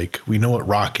look like. We know what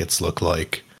rockets look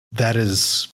like. That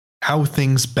is how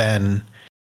things been.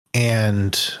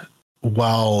 And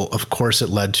while, of course, it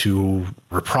led to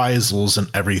reprisals and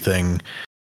everything,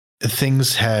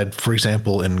 things had, for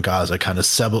example, in Gaza, kind of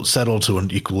settled to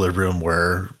an equilibrium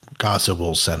where Gaza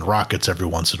will send rockets every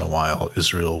once in a while.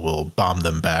 Israel will bomb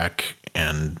them back.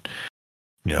 And,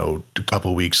 a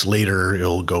couple weeks later,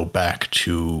 it'll go back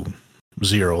to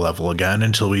zero level again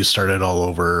until we start it all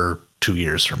over 2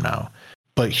 years from now.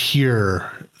 But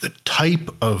here, the type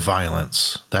of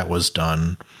violence that was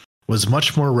done was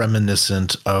much more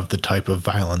reminiscent of the type of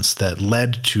violence that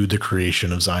led to the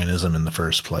creation of Zionism in the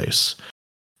first place.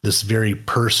 This very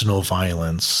personal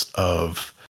violence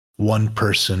of one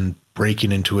person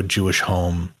breaking into a Jewish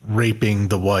home, raping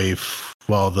the wife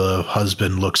while the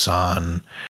husband looks on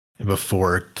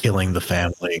before killing the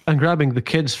family. And grabbing the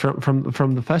kids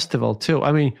from the festival too.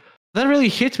 I mean, that really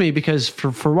hit me because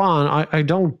for one, I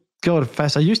don't go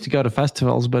to I used to go to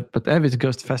festivals, but Evie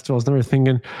goes to festivals and everything.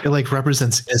 And it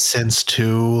represents innocence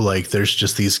too. There's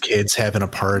just these kids having a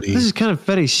party. This is kind of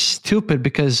very stupid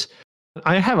because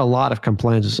I have a lot of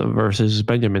complaints versus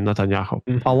Benjamin Netanyahu.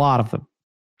 Mm-hmm. A lot of them.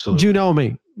 Absolutely. You know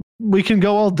me. We can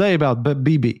go all day about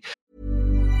Bibi.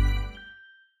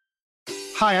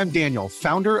 Hi, I'm Daniel,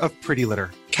 founder of Pretty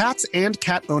Litter. Cats and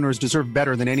cat owners deserve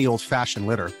better than any old-fashioned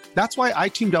litter. That's why I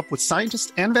teamed up with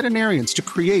scientists and veterinarians to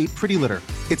create Pretty Litter.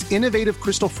 Its innovative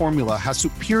crystal formula has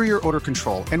superior odor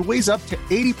control and weighs up to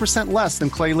 80% less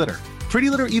than clay litter. Pretty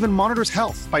Litter even monitors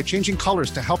health by changing colors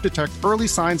to help detect early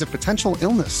signs of potential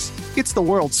illness. It's the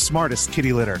world's smartest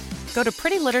kitty litter. Go to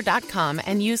prettylitter.com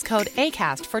and use code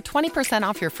ACAST for 20%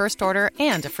 off your first order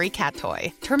and a free cat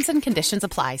toy. Terms and conditions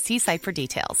apply. See site for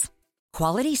details.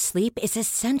 Quality sleep is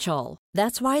essential.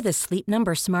 That's why the Sleep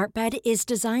Number Smart Bed is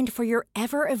designed for your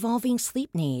ever-evolving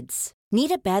sleep needs.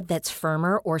 Need a bed that's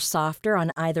firmer or softer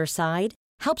on either side?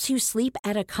 Helps you sleep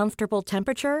at a comfortable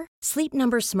temperature? Sleep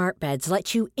Number Smart Beds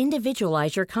let you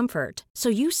individualize your comfort so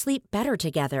you sleep better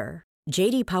together.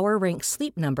 J.D. Power ranks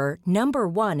Sleep Number number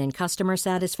 1 in customer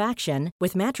satisfaction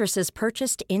with mattresses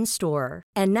purchased in-store.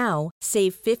 And now,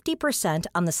 save 50%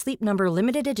 on the Sleep Number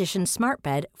Limited Edition Smart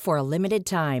Bed for a limited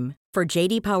time. For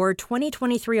J.D. Power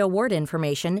 2023 award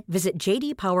information, visit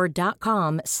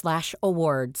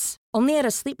jdpower.com/awards. Only at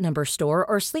a Sleep Number store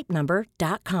or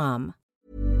sleepnumber.com.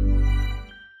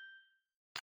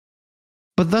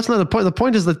 But that's not the point. The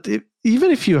point is that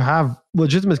even if you have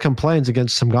legitimate complaints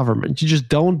against some government, you just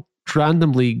don't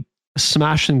randomly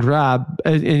smash and grab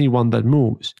anyone that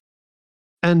moves.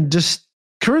 And just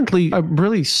currently, I'm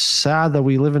really sad that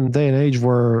we live in a day and age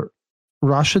where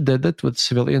Russia did it with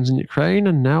civilians in Ukraine,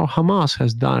 and now Hamas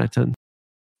has done it.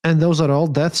 And those are all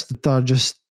deaths that are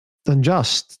just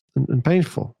unjust and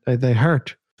painful. They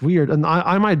hurt. Weird. And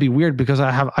I might be weird because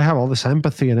I have all this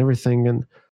empathy and everything. And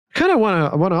I kind of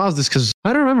want to ask this because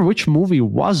I don't remember which movie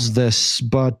was this,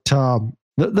 but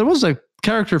there was a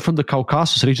character from the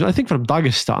Caucasus region, I think from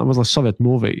Dagestan. It was a Soviet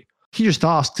movie. He just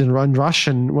asked in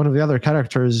Russian, one of the other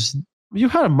characters, you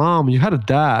had a mom, you had a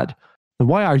dad, and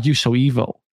why are you so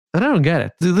evil? And I don't get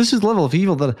it. This is the level of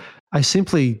evil that I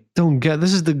simply don't get.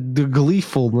 This is the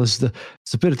gleefulness, the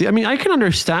stupidity. I mean, I can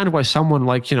understand why someone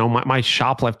might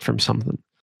shoplift from something.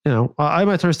 I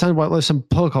might understand why some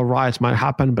political riots might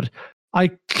happen, but I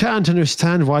can't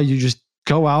understand why you just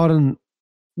go out and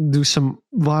do some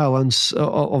violence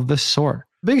of this sort.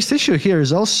 The biggest issue here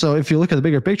is also, if you look at the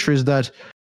bigger picture, is that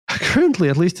currently,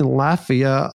 at least in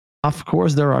Latvia, of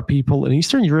course, there are people in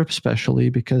Eastern Europe, especially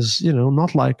because,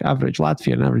 not like average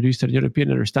Latvian and average Eastern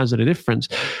European understands the difference.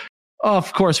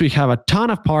 Of course, we have a ton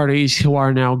of parties who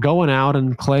are now going out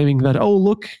and claiming that, oh,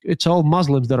 look, it's all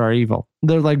Muslims that are evil.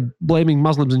 They're like blaming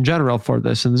Muslims in general for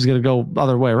this, and this is going to go the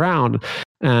other way around.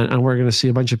 And we're going to see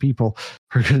a bunch of people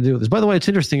who are going to do this. By the way, it's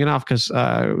interesting enough because in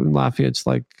Latvia, it's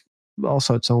like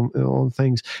also its own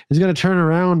things. It's going to turn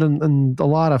around and a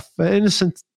lot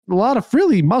of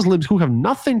really Muslims who have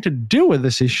nothing to do with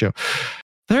this issue,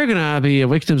 they're going to be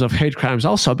victims of hate crimes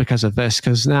also because of this.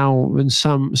 Because now in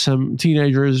some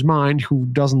teenager's mind who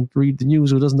doesn't read the news,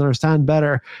 who doesn't understand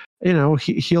better,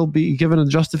 he'll be given a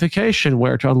justification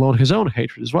where to unload his own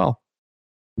hatred as well.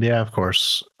 Yeah, of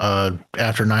course.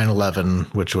 After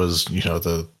 9/11, which was,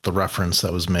 the reference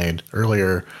that was made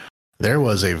earlier, there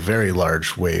was a very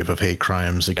large wave of hate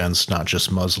crimes against not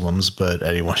just Muslims, but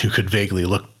anyone who could vaguely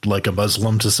look like a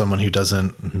Muslim to someone who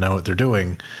doesn't know what they're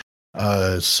doing.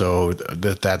 So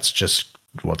that's just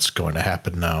what's going to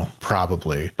happen now,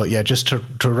 probably. But yeah, just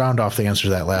to round off the answer to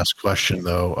that last question,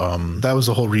 though, that was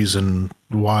the whole reason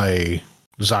why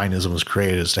Zionism was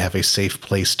created, is to have a safe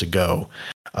place to go.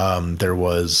 There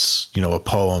was, a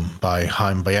poem by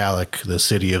Chaim Bialik, The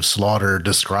City of Slaughter,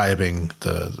 describing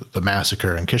the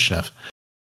massacre in Kishinev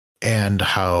and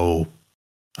how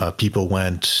people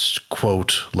went,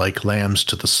 quote, like lambs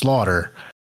to the slaughter,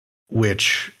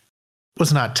 which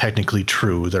was not technically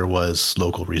true. There was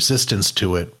local resistance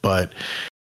to it, but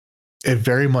it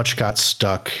very much got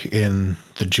stuck in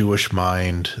the Jewish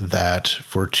mind that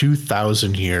for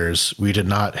 2,000 years, we did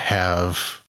not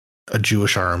have a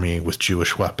Jewish army with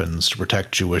Jewish weapons to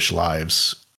protect Jewish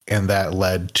lives. And that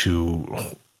led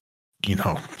to,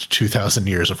 2,000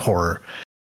 years of horror.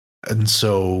 And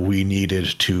so we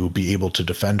needed to be able to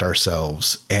defend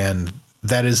ourselves. And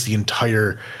that is the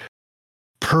entire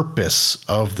purpose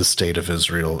of the state of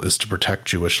Israel, is to protect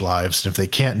Jewish lives. And if they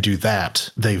can't do that,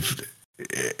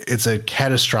 it's a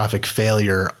catastrophic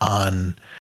failure on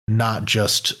not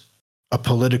just a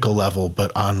political level,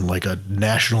 but on like a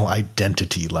national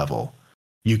identity level.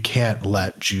 You can't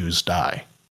let Jews die,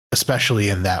 especially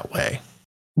in that way.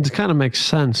 It kind of makes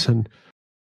sense. And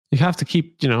you have to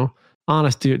keep,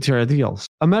 honest to your ideals.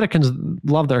 Americans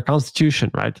love their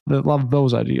constitution, right? They love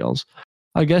those ideals.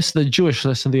 I guess the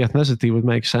Jewishness and the ethnicity would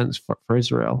make sense for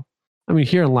Israel. I mean,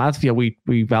 here in Latvia,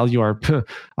 we value our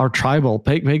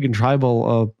pagan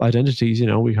tribal identities.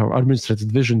 Our administrative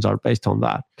divisions are based on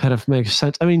that. Kind of makes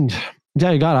sense. I mean,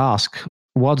 yeah, you got to ask,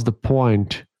 what's the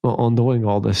point on doing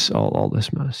all this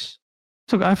mess?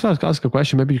 So I have to ask a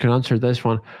question. Maybe you can answer this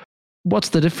one. What's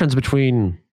the difference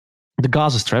between the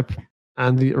Gaza Strip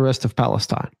and the rest of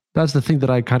Palestine? That's the thing that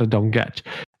I kind of don't get.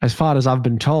 As far as I've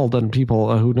been told, and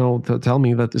people who know tell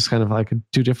me that it's kind of like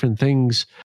two different things.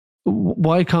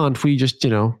 Why can't we just,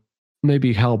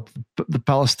 maybe help the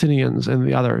Palestinians and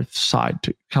the other side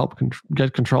to help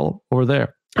get control over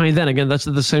there? I mean, then again, that's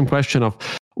the same question of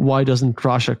why doesn't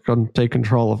Russia take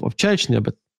control of Chechnya?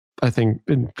 But I think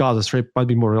in Gaza Strip might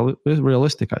be more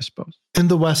realistic, I suppose. In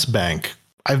the West Bank,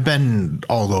 I've been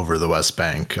all over the West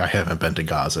Bank. I haven't been to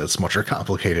Gaza. It's much more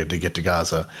complicated to get to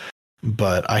Gaza.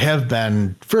 But I have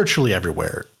been virtually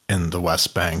everywhere in the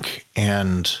West Bank.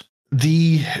 And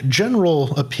the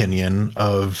general opinion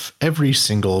of every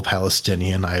single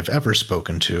Palestinian I've ever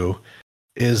spoken to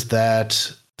is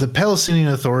that the Palestinian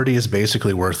Authority is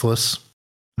basically worthless,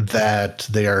 that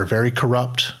they are very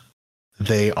corrupt.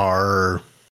 They are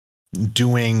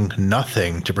doing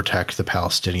nothing to protect the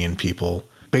Palestinian people,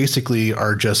 basically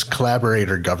are just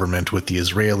collaborator government with the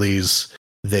Israelis.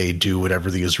 They do whatever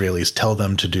the Israelis tell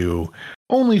them to do,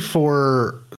 only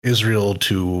for Israel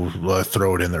to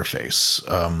throw it in their face.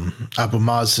 Abu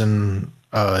Mazen,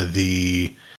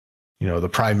 the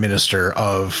prime minister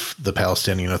of the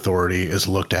Palestinian Authority, is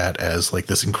looked at as like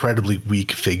this incredibly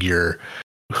weak figure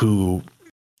who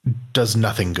does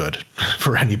nothing good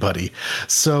for anybody.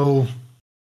 So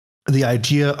the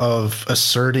idea of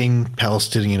asserting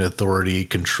Palestinian Authority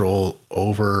control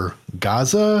over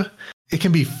Gaza, it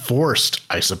can be forced,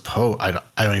 I suppose. I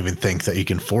don't even think that you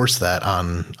can force that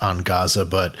on Gaza,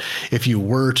 but if you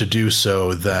were to do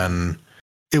so, then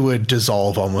it would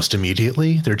dissolve almost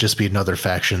immediately. There'd just be another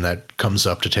faction that comes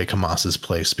up to take Hamas's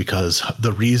place, because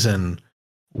the reason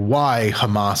why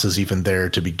Hamas is even there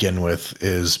to begin with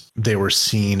is they were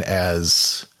seen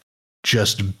as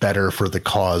just better for the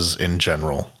cause in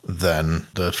general than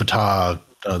the Fatah,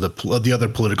 the other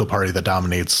political party that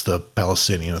dominates the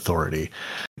Palestinian Authority.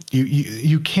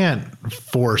 You can't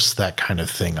force that kind of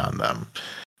thing on them.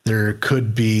 There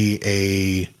could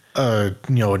be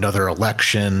another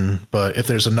election, but if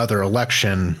there's another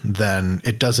election, then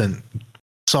it doesn't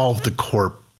solve the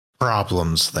core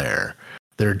problems there.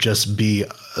 There'd just be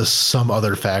some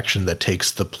other faction that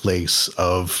takes the place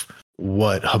of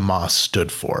what Hamas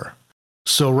stood for.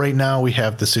 So right now we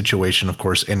have the situation, of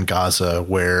course, in Gaza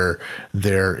where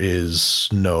there is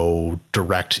no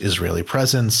direct Israeli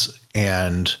presence,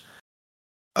 and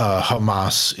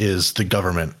Hamas is the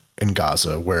government in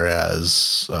Gaza,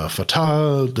 whereas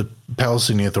Fatah, the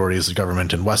Palestinian Authority, is the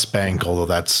government in West Bank, although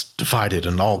that's divided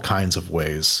in all kinds of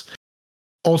ways.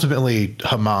 Ultimately,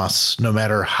 Hamas, no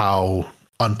matter how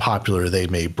unpopular they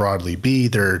may broadly be,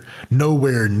 they're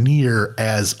nowhere near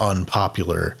as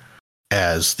unpopular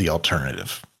as the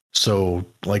alternative. So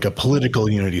like a political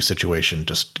unity situation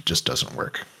just doesn't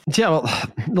work. Yeah, well,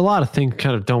 a lot of things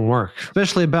kind of don't work,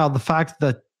 especially about the fact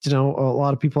that, a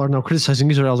lot of people are now criticizing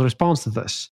Israel's response to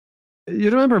this. You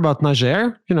remember about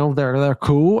Niger, their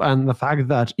coup, and the fact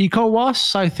that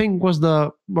ECOWAS, I think, was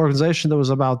the organization that was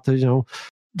about to,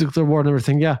 declare war and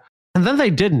everything. Yeah. And then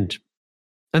they didn't.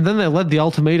 And then they let the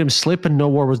ultimatum slip and no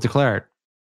war was declared.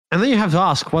 And then you have to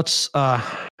ask, what's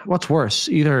worse?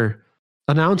 Either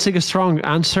announcing a strong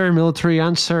answer, military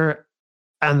answer,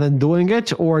 and then doing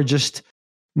it, or just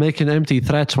making empty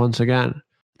threats once again.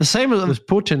 The same with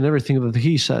Putin and everything that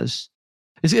he says.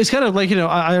 It's kind of like,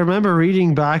 I remember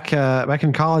reading back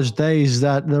in college days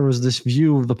that there was this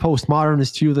view, the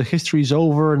postmodernist view, the history's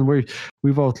over and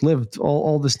we've outlived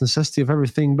all this necessity of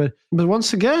everything. But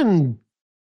once again,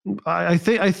 I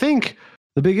think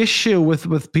the big issue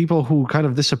with people who kind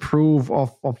of disapprove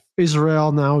of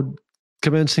Israel now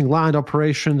commencing land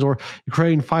operations or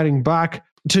Ukraine fighting back,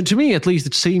 to me at least,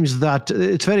 it seems that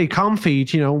it's very comfy,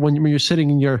 when you're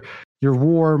sitting in your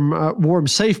warm,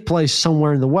 safe place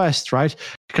somewhere in the West, right?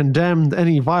 Condemn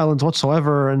any violence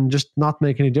whatsoever and just not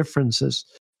make any differences,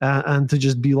 and to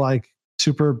just be like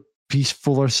super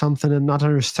peaceful or something, and not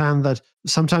understand that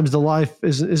sometimes the life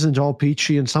isn't all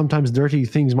peachy, and sometimes dirty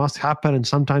things must happen, and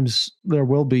sometimes there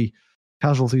will be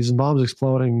casualties and bombs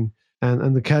exploding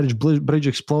and the Kerch bridge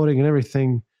exploding and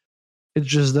everything. It's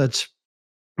just that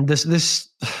this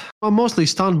I'm mostly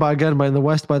stunned by in the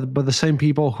West by the same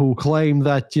people who claim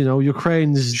that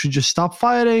Ukraine should just stop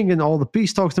fighting and all the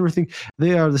peace talks and everything.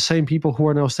 They are the same people who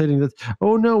are now stating that,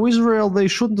 oh no, Israel, they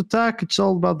shouldn't attack. It's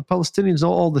all about the Palestinians,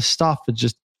 all this stuff.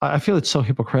 I feel it's so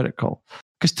hypocritical.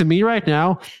 Because to me right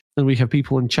now, and we have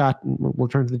people in chat, and we'll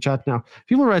turn to the chat now.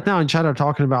 People right now in chat are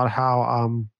talking about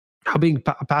how being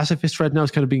a pacifist right now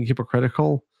is kind of being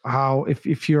hypocritical. How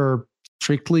if you're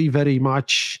strictly very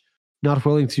much not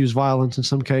willing to use violence in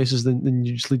some cases, then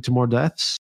you just lead to more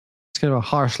deaths. It's kind of a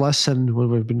harsh lesson when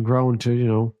we've been grown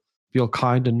to, feel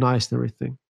kind and nice and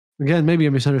everything. Again, maybe I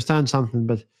misunderstand something,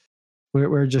 but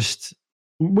we just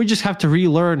have to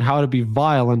relearn how to be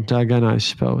violent again, I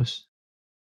suppose.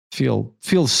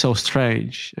 Feels so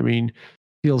strange. I mean,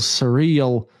 feels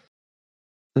surreal.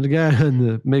 And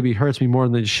again, maybe hurts me more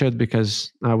than it should,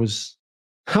 because I was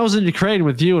in Ukraine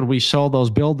with you and we saw those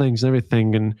buildings and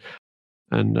everything,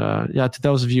 and to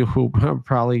those of you who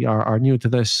probably are new to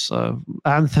this,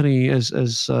 Anthony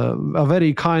is a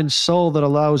very kind soul that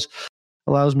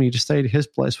allows me to stay at his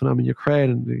place when I'm in Ukraine,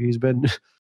 and he's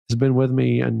been with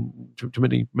me and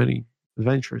to many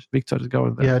adventures. Victor is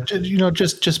going there. Yeah,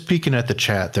 just peeking at the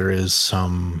chat, there is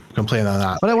some complaint on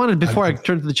that. But I wanted, before I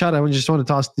turn to the chat, I just wanted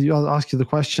to ask you the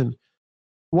question: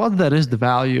 what then is the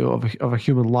value of a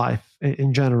human life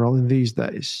in general in these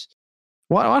days?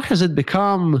 What has it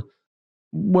become?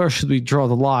 Where should we draw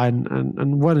the line,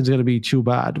 and when is going to be too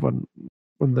bad when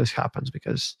this happens?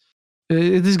 Because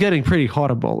it is getting pretty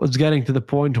horrible. It's getting to the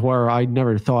point where I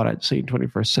never thought I'd see in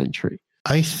 21st century.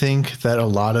 I think that a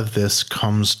lot of this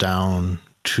comes down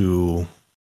to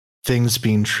things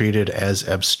being treated as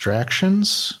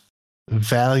abstractions,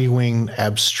 valuing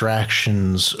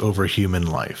abstractions over human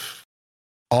life.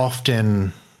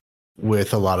 Often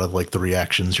with a lot of like the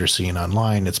reactions you're seeing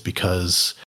online, it's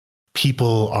because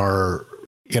people are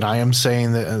And I am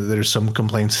saying that there's some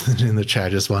complaints in the chat. I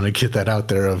just want to get that out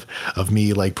there of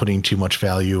me like putting too much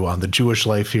value on the Jewish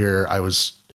life here.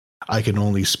 I can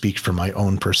only speak from my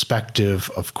own perspective.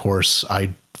 Of course, I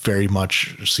very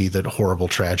much see that horrible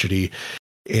tragedy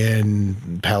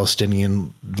in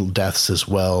Palestinian deaths as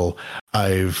well.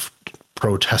 I've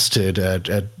protested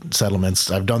at settlements.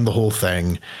 I've done the whole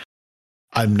thing.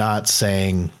 I'm not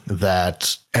saying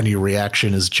that any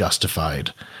reaction is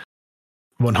justified.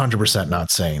 100% not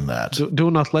saying that.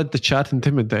 Do not let the chat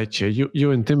intimidate you.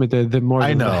 You intimidate them more.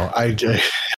 I know.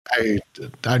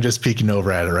 I'm just peeking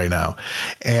over at it right now.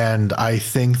 And I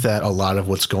think that a lot of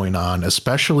what's going on,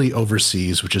 especially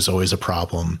overseas, which is always a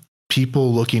problem,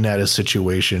 people looking at a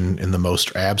situation in the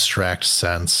most abstract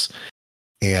sense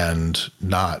and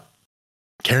not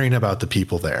caring about the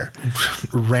people there.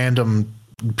 Random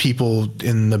people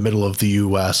in the middle of the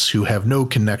US who have no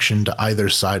connection to either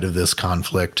side of this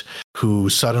conflict, who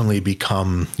suddenly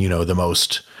become, the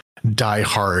most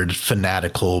diehard,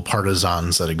 fanatical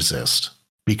partisans that exist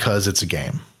because it's a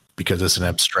game, because it's an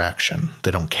abstraction. They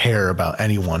don't care about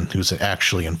anyone who's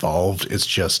actually involved. It's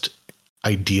just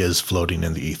ideas floating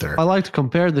in the ether. I like to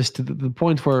compare this to the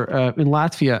point where in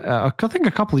Latvia, I think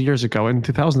a couple of years ago in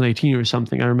 2018 or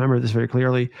something, I remember this very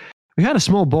clearly. We had a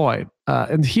small boy,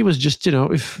 and he was just,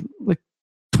 if like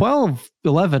 12,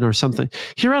 11 or something.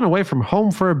 He ran away from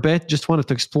home for a bit, just wanted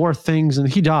to explore things,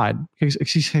 and he died.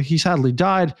 He sadly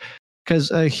died because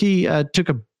he took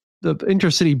the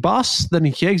intercity bus, then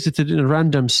he exited in a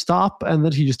random stop, and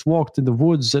then he just walked in the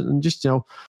woods and just,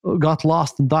 got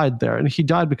lost and died there. And he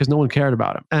died because no one cared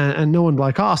about him. And no one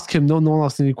asked him, no one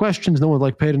asked any questions, no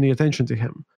one paid any attention to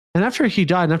him. And after he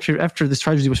died, and after this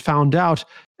tragedy was found out,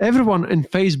 everyone in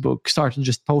Facebook started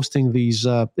just posting these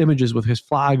images with his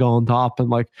flag on top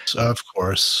and of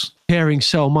course, caring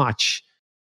so much.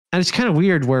 And it's kind of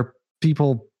weird where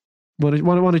people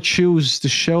want to choose to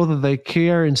show that they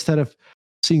care instead of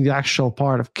seeing the actual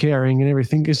part of caring and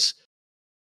everything. This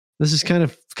is kind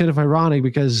of ironic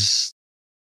because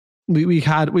we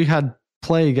had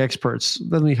plague experts,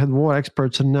 then we had war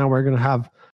experts, and now we're going to have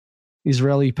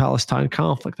Israeli-Palestine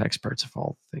conflict experts of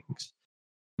all things.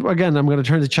 Again, I'm going to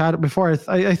turn the chat before.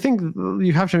 I think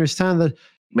you have to understand that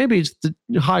maybe it's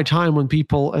the high time when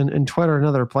people in Twitter and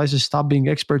other places stop being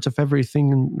experts of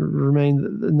everything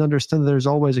and understand that there's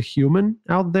always a human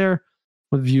out there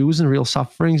with views and real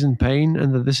sufferings and pain,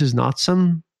 and that this is not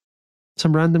some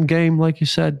random game, like you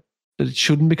said, that it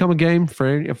shouldn't become a game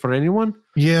for anyone.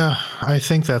 Yeah, I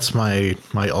think that's my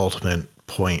ultimate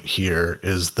point here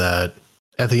is that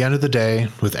at the end of the day,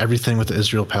 with everything with the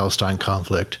Israel-Palestine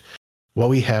conflict, what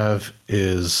we have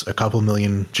is a couple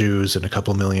million Jews and a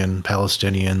couple million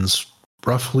Palestinians,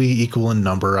 roughly equal in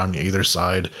number on either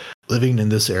side, living in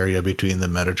this area between the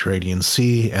Mediterranean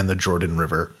Sea and the Jordan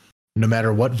River. No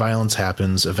matter what violence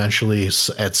happens, eventually,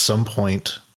 at some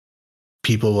point,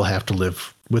 people will have to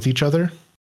live with each other.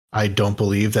 I don't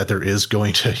believe that there is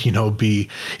going to, be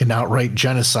an outright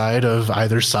genocide of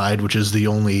either side, which is the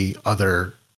only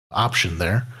other option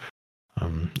there,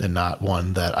 and not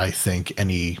one that I think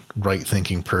any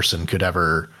right-thinking person could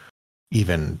ever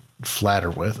even flatter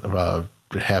with,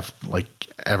 have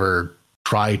ever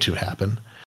try to happen.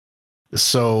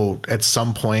 So at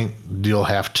some point, you'll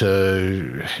have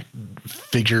to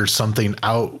figure something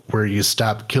out where you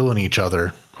stop killing each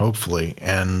other, hopefully,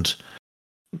 and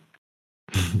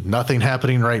nothing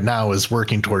happening right now is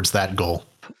working towards that goal.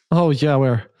 Oh yeah,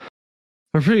 we're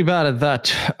pretty bad at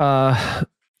that.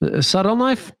 Subtle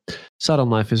Knife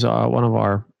is one of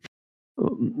our.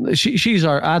 She's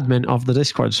our admin of the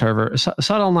Discord server.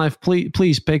 Subtle Knife,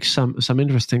 please pick some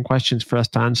interesting questions for us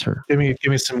to answer. Give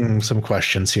me some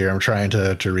questions here. I'm trying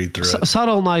to read through it.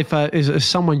 Subtle Knife is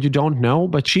someone you don't know,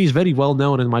 but she's very well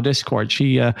known in my Discord.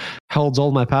 She holds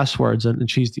all my passwords, and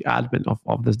she's the admin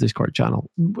of this Discord channel.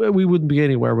 We wouldn't be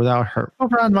anywhere without her.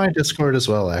 Over on my Discord as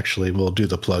well, actually. We'll do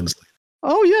the plugs.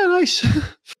 Oh, yeah, nice.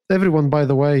 Everyone, by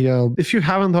the way, if you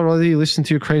haven't already listened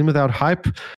to Ukraine Without Hype,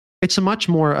 it's a much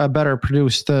more better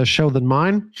produced show than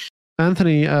mine.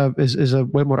 Anthony is a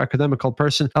way more academical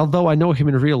person. Although I know him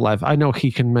in real life, I know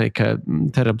he can make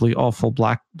terribly awful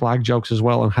black jokes as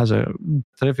well, and has a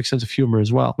terrific sense of humor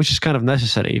as well, which is kind of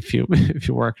necessary if you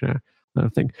work there. I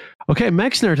think. Okay,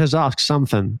 Maxnerd has asked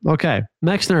something. Okay,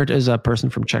 Maxnerd is a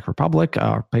person from Czech Republic,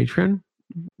 our Patreon.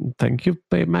 Thank you,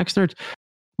 Maxnerd.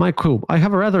 Mike Koob, I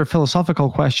have a rather philosophical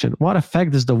question. What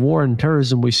effect does the war and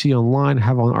terrorism we see online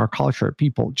have on our culture,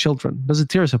 people, children? Does it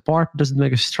tear us apart? Does it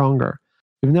make us stronger?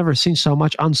 We've never seen so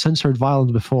much uncensored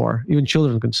violence before. Even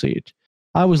children can see it.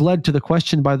 I was led to the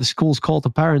question by the school's call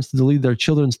to parents to delete their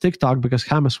children's TikTok because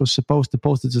Hamas was supposed to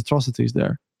post its atrocities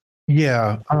there.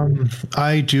 Yeah,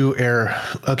 I do err.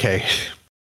 Okay.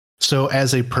 So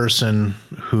as a person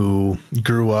who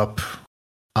grew up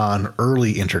on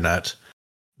early internet,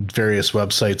 various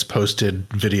websites posted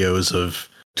videos of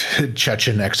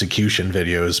Chechen execution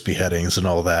videos, beheadings, and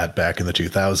all that back in the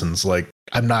 2000s. Like,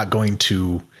 I'm not going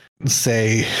to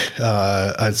say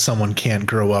someone can't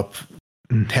grow up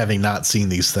having not seen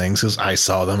these things, because I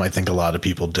saw them. I think a lot of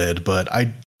people did. But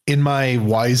in my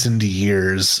wizened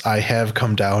years, I have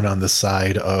come down on the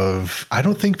side of, I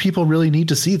don't think people really need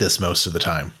to see this most of the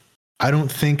time. I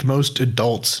don't think most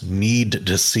adults need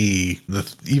to see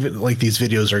even like these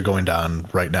videos are going down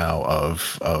right now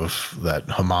of that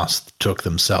Hamas took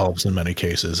themselves in many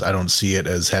cases. I don't see it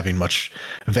as having much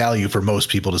value for most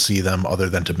people to see them, other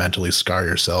than to mentally scar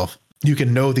yourself. You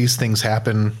can know these things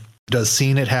happen. Does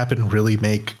seeing it happen really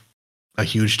make a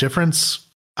huge difference?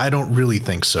 I don't really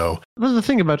think so. That's the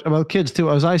thing about kids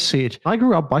too, as I see it. I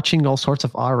grew up watching all sorts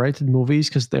of R-rated movies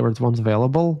because they were the ones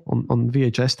available on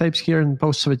VHS tapes here in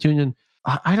post-Soviet Union.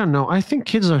 I don't know. I think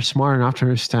kids are smart enough to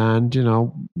understand,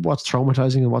 what's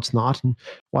traumatizing and what's not, and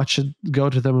what should go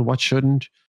to them and what shouldn't.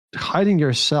 Hiding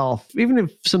yourself, even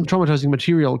if some traumatizing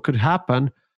material could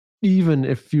happen, even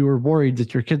if you were worried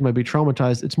that your kid might be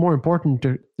traumatized, it's more important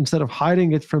to, instead of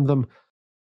hiding it from them,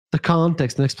 the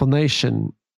context and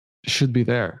explanation should be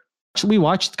there. So we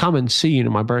watched Come and See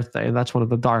on my birthday, and that's one of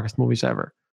the darkest movies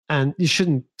ever. And you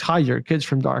shouldn't hide your kids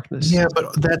from darkness. Yeah,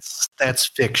 but that's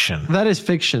fiction. That is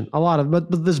fiction. A lot of, but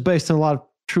this is based on a lot of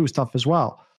true stuff as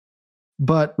well.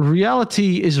 But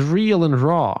reality is real and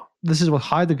raw. This is what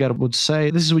Heidegger would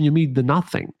say. This is when you meet the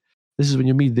nothing. This is when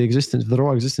you meet the existence, the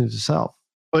raw existence itself.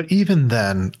 But even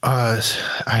then,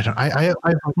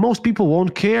 most people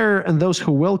won't care, and those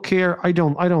who will care, I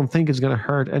don't think it's going to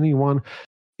hurt anyone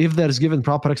if that is given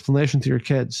proper explanation to your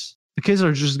kids. The kids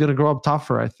are just going to grow up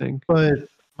tougher, I think. But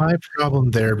my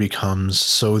problem there becomes,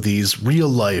 so these real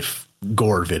life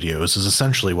gore videos is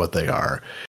essentially what they are.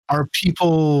 Are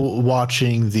people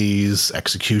watching these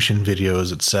execution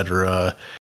videos, etc.,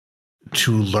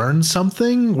 to learn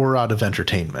something or out of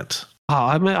entertainment?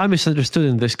 I misunderstood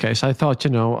in this case. I thought,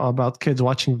 about kids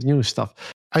watching the news stuff.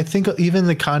 I think even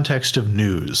the context of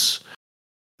news,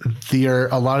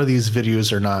 a lot of these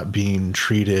videos are not being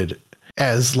treated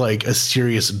as like a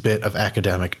serious bit of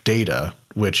academic data,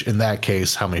 which in that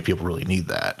case, how many people really need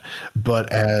that?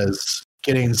 But as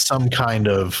getting some kind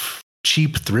of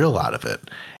cheap thrill out of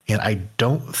it. And I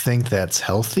don't think that's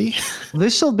healthy.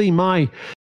 This will be my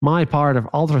part of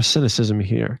ultra cynicism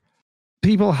here.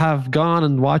 People have gone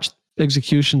and watched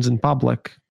executions in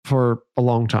public for a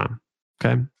long time.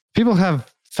 Okay. People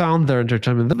have found their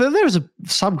entertainment. There's a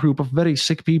subgroup of very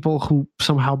sick people who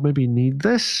somehow maybe need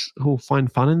this, who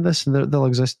find fun in this, and they'll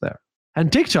exist there.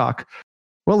 And TikTok,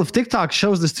 well, if TikTok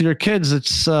shows this to your kids,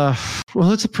 it's a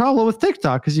problem with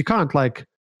TikTok, because you can't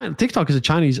TikTok is a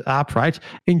Chinese app, right?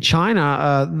 In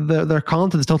China, their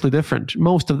content is totally different.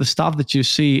 Most of the stuff that you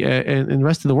see in the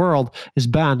rest of the world is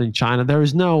banned in China. There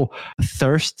is no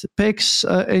thirst pics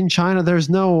in China. There's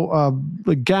no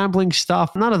gambling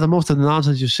stuff. None of the most of the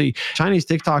nonsense you see. Chinese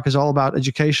TikTok is all about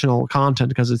educational content,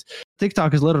 because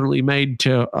TikTok is literally made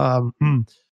to...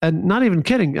 and not even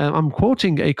kidding, I'm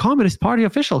quoting a Communist Party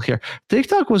official here.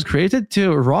 TikTok was created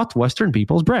to rot Western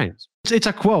people's brains. It's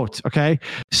a quote, okay?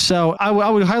 So I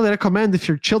would highly recommend, if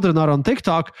your children are on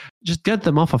TikTok, just get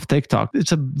them off of TikTok.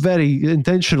 It's a very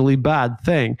intentionally bad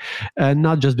thing, and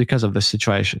not just because of this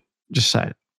situation. Just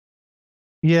saying.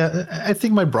 Yeah, I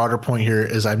think my broader point here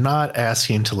is I'm not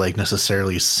asking to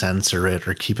necessarily censor it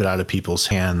or keep it out of people's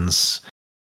hands.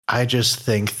 I just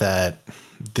think that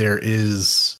there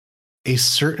is a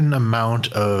certain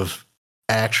amount of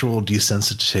actual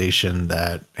desensitization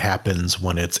that happens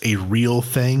when it's a real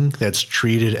thing that's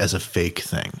treated as a fake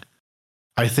thing.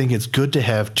 I think it's good to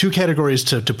have two categories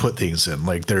to put things in.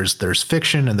 Like there's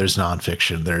fiction and there's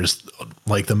nonfiction. There's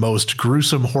like the most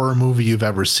gruesome horror movie you've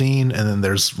ever seen, and then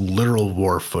there's literal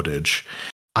war footage.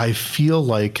 I feel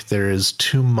like there is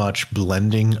too much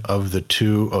blending of the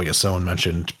two. Oh yeah, someone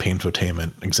mentioned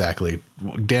painfotainment. Exactly.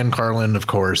 Dan Carlin, of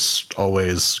course,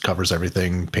 always covers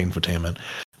everything painfotainment.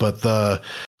 But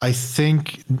I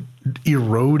think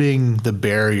eroding the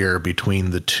barrier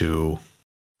between the two,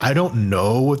 I don't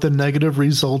know what the negative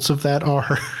results of that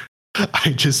are.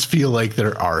 I just feel like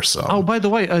there are some. Oh, by the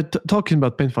way, talking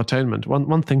about painfotainment,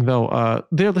 one thing though,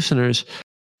 dear listeners,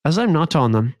 as I'm not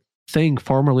on them, thing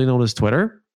formerly known as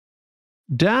Twitter,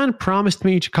 Dan promised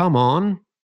me to come on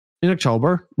in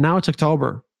October. Now it's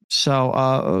October.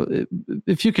 So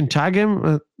if you can tag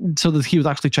him so that he would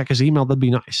actually check his email, that'd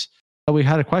be nice. We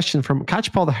had a question from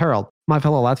Catch Paul the Herald, my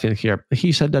fellow Latvian here.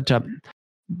 He said that,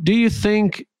 do you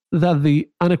think that the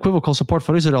unequivocal support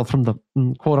for Israel from the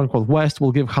quote-unquote West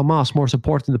will give Hamas more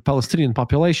support in the Palestinian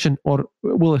population, or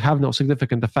will it have no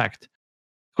significant effect?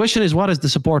 The question is, what is the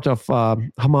support of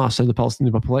Hamas in the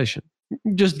Palestinian population?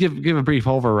 Just give a brief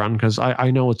overrun, because I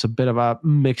know it's a bit of a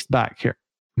mixed bag here.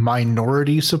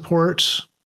 Minority support,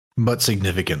 but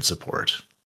significant support,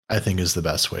 I think, is the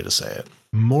best way to say it.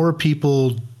 More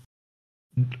people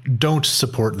don't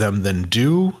support them than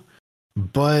do,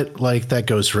 but like that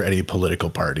goes for any political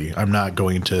party. I'm not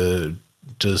going to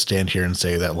stand here and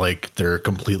say that like they're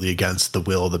completely against the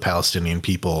will of the Palestinian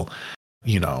people.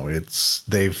 You know, it's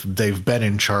they've been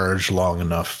in charge long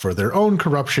enough for their own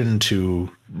corruption to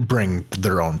bring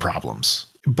their own problems.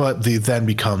 But then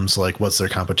becomes like, what's their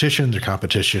competition? Their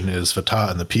competition is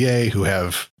Fatah and the PA, who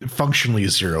have functionally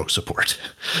zero support.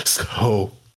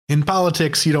 So in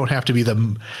politics, you don't have to be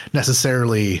the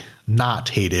necessarily not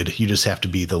hated. You just have to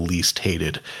be the least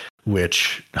hated,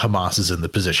 which Hamas is in the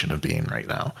position of being right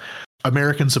now.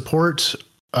 American support,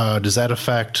 does that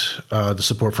affect the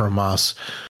support for Hamas?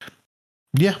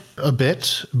 Yeah, a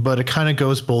bit, but it kind of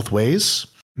goes both ways.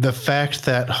 The fact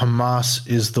that Hamas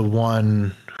is the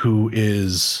one who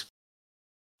is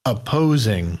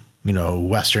opposing,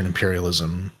 Western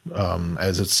imperialism,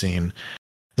 as it's seen,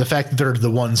 the fact that they're the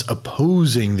ones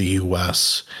opposing the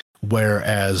U.S.,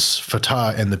 whereas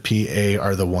Fatah and the PA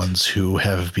are the ones who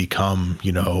have become,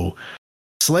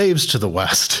 slaves to the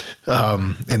West,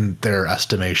 in their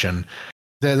estimation,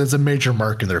 that's a major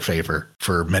mark in their favor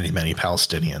for many, many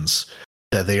Palestinians,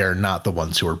 that they are not the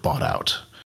ones who were bought out,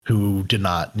 who did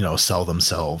not, sell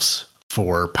themselves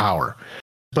for power.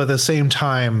 But at the same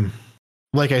time,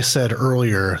 like I said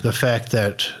earlier, the fact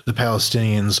that the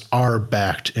Palestinians are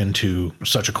backed into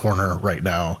such a corner right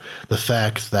now, the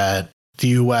fact that the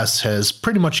U.S. has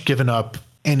pretty much given up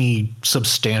any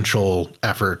substantial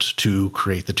effort to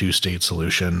create the two-state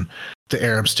solution, the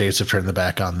Arab states have turned their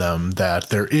back on them, that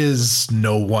there is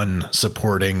no one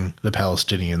supporting the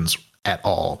Palestinians at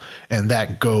all. And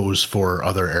that goes for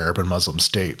other Arab and Muslim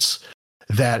states.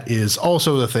 That is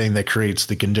also the thing that creates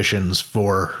the conditions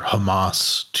for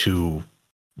Hamas to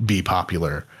be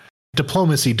popular.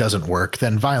 Diplomacy doesn't work,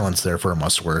 then violence therefore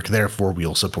must work. Therefore,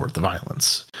 we'll support the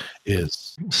violence.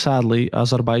 Sadly,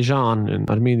 Azerbaijan and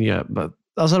Armenia, but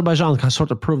Azerbaijan can sort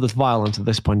of prove that violence at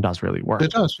this point does really work.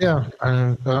 It does, yeah.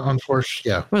 Unfortunately,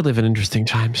 yeah. We live in interesting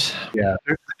times. Yeah,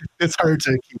 it's hard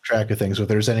to keep track of things. If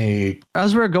there's any...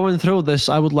 As we're going through this,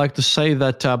 I would like to say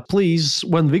that please,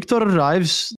 when Victor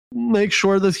arrives, make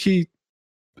sure that he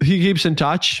keeps in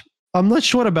touch. I'm not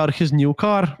sure about his new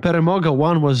car. Perimoga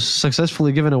 1 was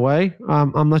successfully given away.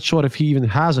 I'm not sure if he even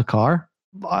has a car.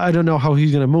 I don't know how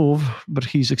he's going to move, but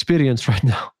he's experienced right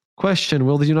now. Question,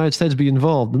 will the United States be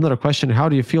involved? Another question, how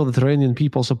do you feel that the Iranian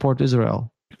people support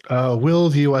Israel? Will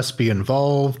the U.S. be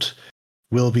involved?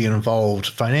 Will be involved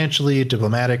financially,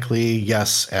 diplomatically?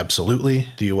 Yes, absolutely.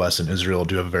 The U.S. and Israel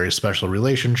do have a very special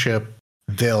relationship.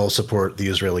 They'll support the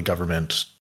Israeli government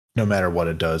no matter what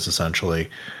it does, essentially.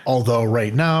 Although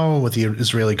right now, what the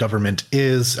Israeli government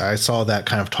is, I saw that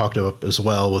kind of talked about as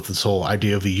well with this whole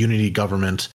idea of a unity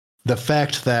government. The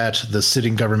fact that the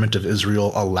sitting government of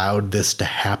Israel allowed this to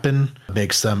happen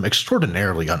makes them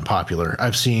extraordinarily unpopular.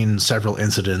 I've seen several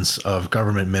incidents of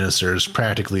government ministers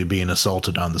practically being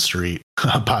assaulted on the street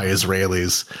by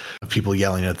Israelis, people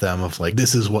yelling at them of like,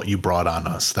 this is what you brought on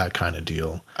us, that kind of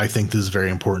deal. I think this is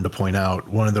very important to point out.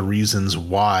 One of the reasons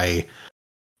why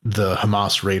the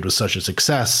Hamas raid was such a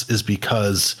success is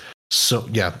because,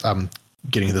 I'm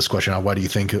getting to this question on why do you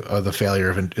think of the failure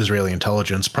of Israeli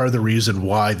intelligence. Part of the reason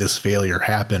why this failure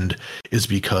happened is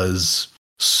because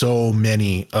so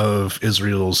many of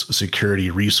Israel's security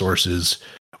resources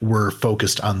were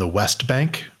focused on the West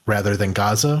Bank rather than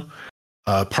Gaza,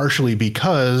 partially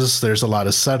because there's a lot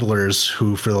of settlers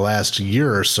who for the last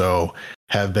year or so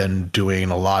have been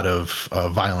doing a lot of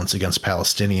violence against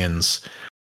Palestinians.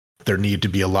 There need to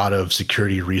be a lot of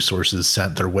security resources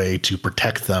sent their way to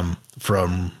protect them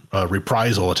from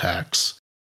reprisal attacks.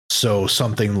 So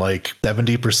something like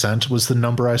 70% was the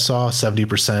number I saw.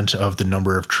 70% of the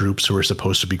number of troops who were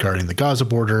supposed to be guarding the Gaza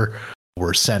border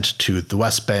were sent to the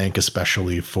West Bank,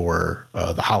 especially for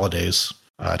the holidays,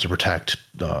 to protect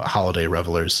holiday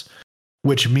revelers,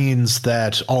 which means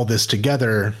that all this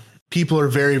together, people are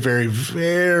very, very,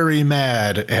 very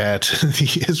mad at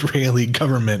the Israeli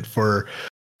government for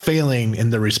failing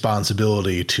in the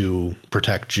responsibility to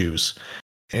protect Jews.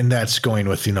 And that's going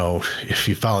with, if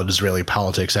you followed Israeli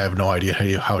politics, I have no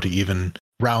idea how to even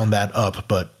round that up.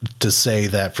 But to say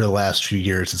that for the last few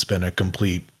years, it's been a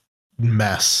complete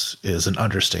mess is an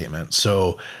understatement.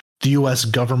 So the U.S.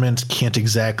 government can't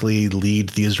exactly lead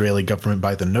the Israeli government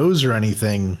by the nose or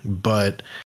anything, but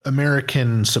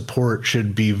American support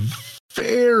should be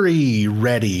very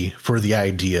ready for the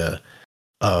idea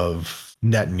of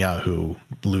Netanyahu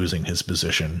losing his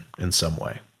position in some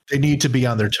way. They need to be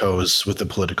on their toes with the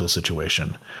political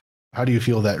situation. How do you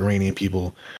feel that Iranian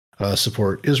people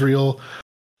support Israel?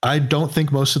 I don't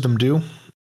think most of them do.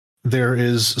 There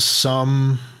is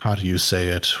some, how do you say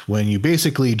it, when you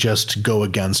basically just go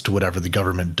against whatever the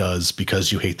government does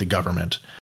because you hate the government.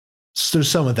 So there's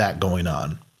some of that going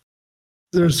on.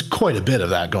 There's quite a bit of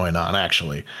that going on,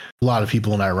 actually. A lot of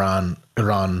people in Iran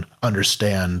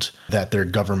understand that their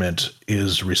government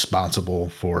is responsible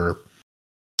for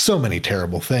so many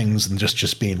terrible things, and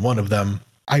just being one of them.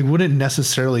 I wouldn't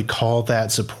necessarily call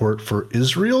that support for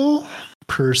Israel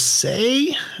per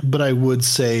se, but I would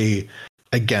say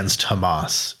against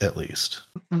Hamas, at least.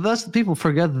 Thus, people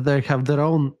forget that they have their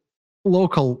own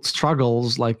local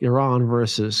struggles, like Iran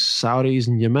versus Saudis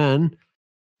and Yemen,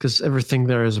 because everything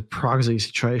there is a proxy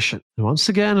situation. And once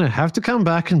again, I have to come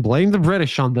back and blame the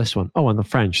British on this one. Oh, and the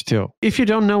French, too. If you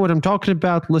don't know what I'm talking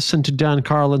about, listen to Dan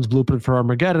Carlin's Blueprint for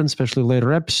Armageddon, especially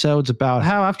later episodes about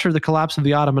how after the collapse of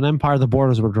the Ottoman Empire, the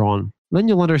borders were drawn. Then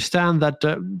you'll understand that,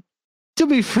 to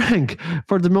be frank,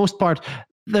 for the most part,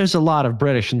 there's a lot of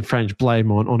British and French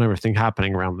blame on everything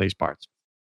happening around these parts.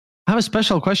 I have a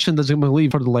special question that's going to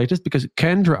leave for the latest, because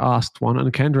Kendra asked one,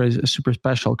 and Kendra is super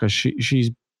special because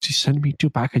she sent me 2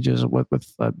 packages with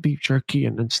beef jerky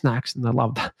and snacks, and I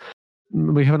love that.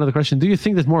 We have another question. Do you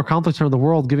think that more conflicts around the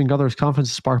world giving others confidence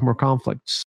to spark more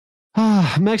conflicts?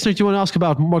 Max, do you want to ask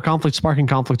about more conflict sparking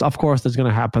conflict? Of course, that's going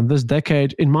to happen. This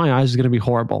decade, in my eyes, is going to be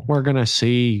horrible. We're going to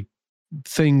see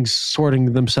things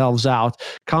sorting themselves out.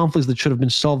 Conflicts that should have been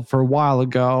solved for a while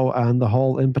ago, and the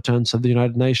whole impotence of the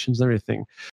United Nations and everything.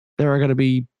 There are going to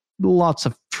be lots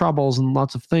of troubles and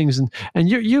lots of things, and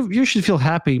you should feel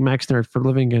happy, Max Nerd, for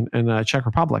living in Czech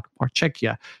Republic, or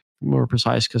Czechia, more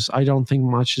precise, because I don't think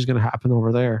much is going to happen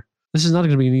over there. This is not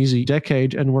going to be an easy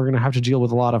decade, and we're going to have to deal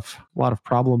with a lot of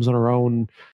problems on our own.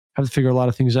 Have to figure a lot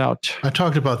of things out. I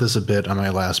talked about this a bit on my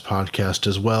last podcast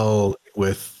as well.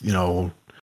 With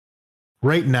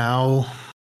right now,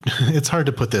 it's hard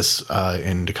to put this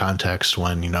into context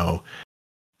when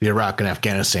the Iraq and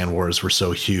Afghanistan wars were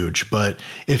so huge. But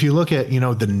if you look at,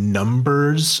 the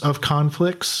numbers of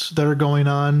conflicts that are going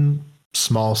on,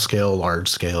 small scale, large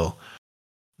scale,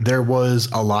 there was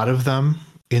a lot of them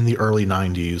in the early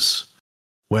 90s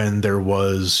when there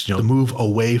was, the move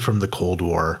away from the Cold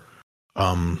War.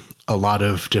 A lot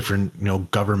of different,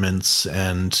 governments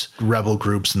and rebel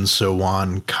groups and so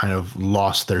on kind of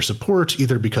lost their support,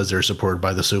 either because they're supported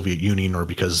by the Soviet Union or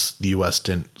because the US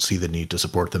didn't see the need to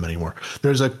support them anymore.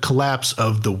 There's a collapse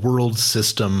of the world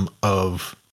system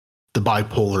of the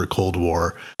bipolar Cold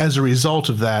War. As a result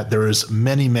of that, there is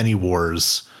many, many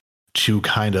wars to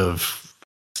kind of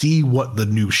see what the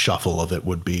new shuffle of it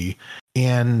would be.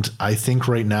 And I think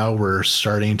right now we're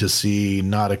starting to see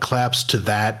not a collapse to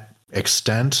that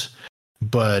extent,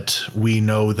 but we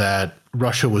know that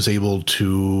Russia was able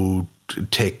to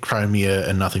take Crimea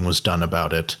and nothing was done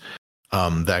about it.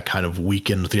 That kind of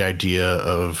weakened the idea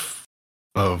of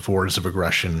wars of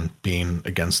aggression being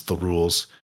against the rules.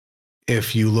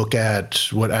 If you look at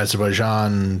what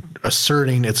Azerbaijan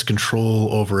asserting its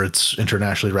control over its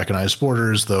internationally recognized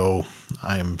borders, though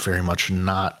I am very much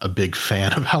not a big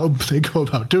fan of how they go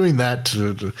about doing that,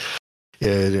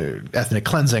 ethnic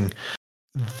cleansing,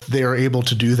 they are able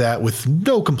to do that with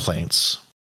no complaints,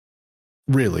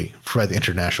 really, by the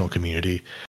international community.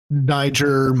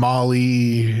 Niger,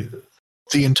 Mali,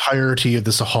 the entirety of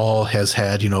the Sahel has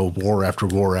had, war after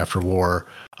war after war,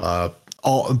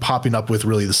 all popping up with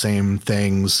really the same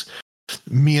things.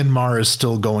 Myanmar is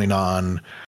still going on.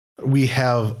 We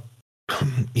have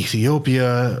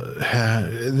Ethiopia.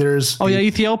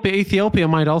 Ethiopia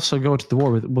might also go to the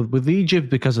war with Egypt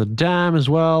because of dam as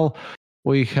well.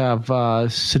 We have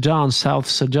Sudan, South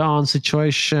Sudan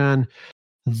situation.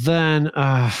 Then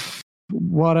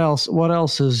what else? What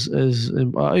else is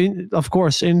of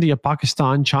course, India,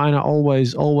 Pakistan, China,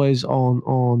 always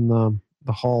on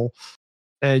the whole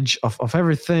edge of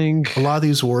everything. A lot of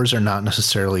these wars are not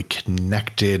necessarily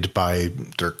connected by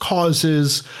their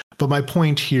causes, but my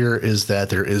point here is that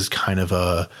there is kind of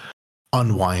a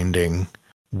unwinding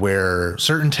where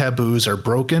certain taboos are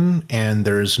broken and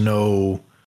there's no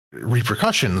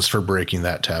repercussions for breaking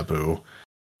that taboo.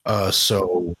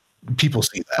 So people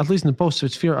see that. At least in the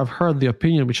post-Soviet sphere, I've heard the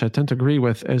opinion, which I tend to agree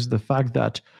with, is the fact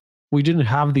that we didn't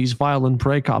have these violent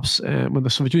breakups when the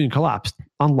Soviet Union collapsed,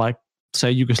 unlike, say,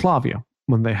 Yugoslavia,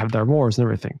 when they had their wars and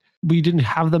everything. We didn't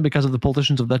have them because of the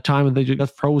politicians of that time, and they just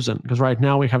got frozen. Because right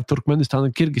now we have Turkmenistan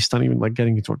and Kyrgyzstan even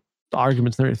getting into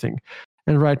arguments and everything.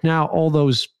 And right now, all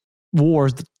those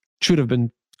wars that could have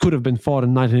been fought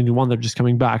in 1981. They're just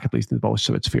coming back, at least in the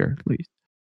post-Soviet sphere, at least.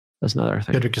 That's another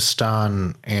thing.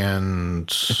 Kyrgyzstan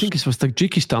and I think it was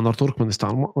Tajikistan or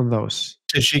Turkmenistan, one of those.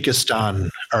 Tajikistan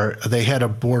they had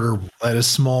a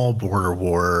small border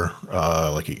war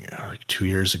like 2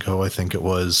 years ago, I think it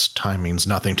was. Time means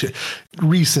nothing to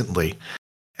recently.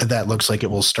 And that looks like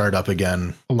it will start up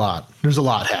again a lot. There's a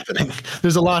lot happening.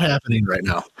 There's a lot happening right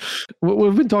now.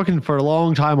 We've been talking for a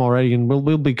long time already, and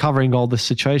we'll be covering all this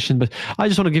situation. But I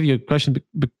just want to give you a question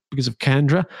because of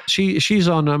Kendra. She's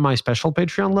on my special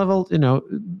Patreon level. You know,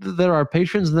 there are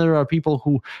patrons, and there are people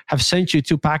who have sent you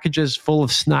 2 packages full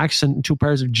of snacks and 2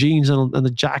 pairs of jeans and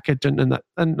a jacket and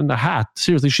a hat.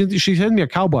 Seriously, she sent me a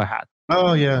cowboy hat.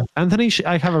 Oh yeah, Anthony,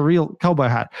 I have a real cowboy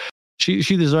hat.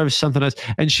 She deserves something else.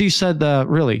 And she said,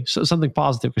 really, something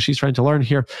positive, because she's trying to learn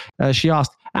here. She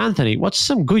asked, Anthony, what's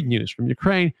some good news from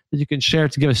Ukraine that you can share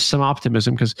to give us some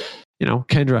optimism? Because, you know,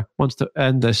 Kendra wants to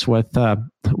end this with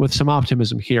some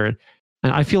optimism here.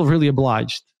 And I feel really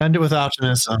obliged. End it with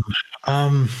optimism.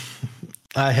 I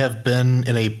have been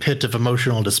in a pit of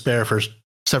emotional despair for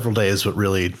several days, but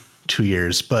really 2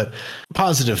 years. But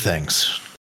positive things.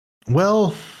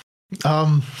 Well...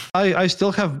 I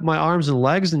still have my arms and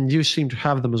legs, and you seem to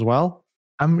have them as well.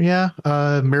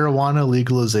 Marijuana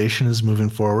legalization is moving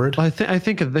forward. I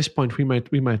think at this point we might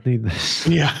need this.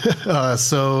 Yeah.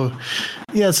 So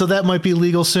that might be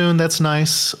legal soon. That's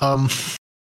nice. I'm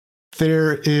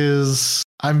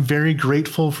very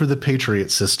grateful for the Patriot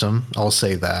system. I'll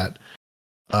say that.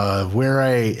 Where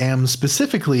I am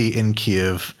specifically in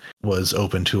Kiev was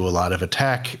open to a lot of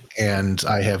attack, and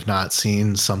I have not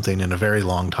seen something in a very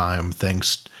long time,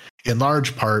 thanks in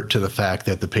large part to the fact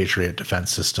that the Patriot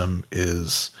defense system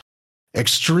is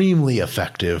extremely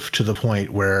effective, to the point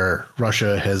where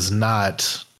Russia has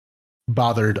not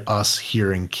bothered us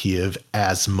here in Kiev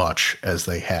as much as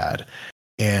they had.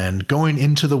 And going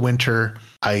into the winter,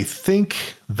 I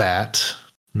think that,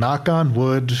 knock on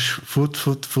wood, foot,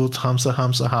 hamsa,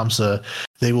 hamsa, hamsa,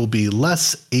 they will be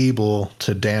less able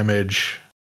to damage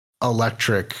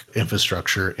electric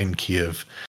infrastructure in Kiev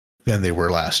than they were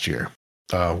last year,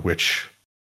 which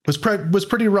was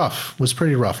pretty rough.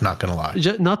 Not going to lie.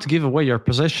 Not to give away your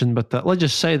position, but let's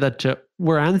just say that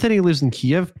where Anthony lives in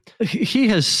Kiev, he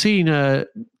has seen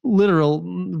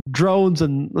literal drones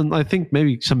and I think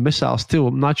maybe some missiles too.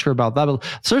 I'm not sure about that, but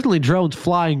certainly drones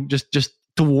flying just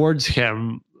towards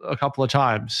him a couple of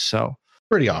times. So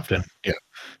pretty often, yeah.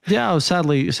 Yeah,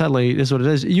 sadly, is what it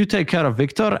is. You take care of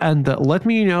Victor, and let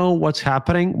me know what's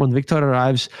happening when Victor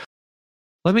arrives.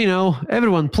 Let me know.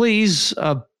 Everyone, please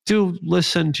do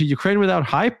listen to Ukraine Without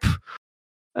Hype.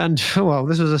 And, well,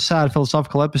 this was a sad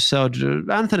philosophical episode.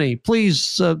 Anthony,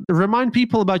 please remind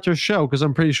people about your show, because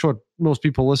I'm pretty sure most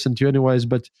people listen to you anyways,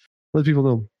 but let people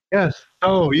know. Yes.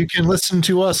 Oh, you can listen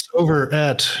to us over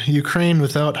at Ukraine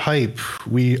Without Hype.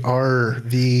 We are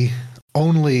the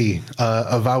only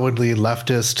avowedly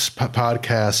leftist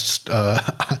podcast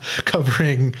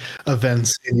covering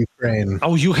events in Ukraine.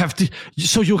 Oh, you have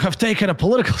taken a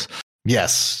political.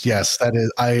 Yes, that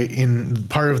is.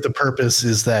 Part of the purpose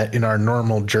is that in our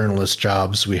normal journalist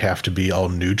jobs, we have to be all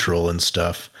neutral and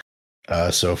stuff.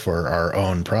 So for our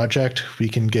own project, we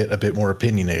can get a bit more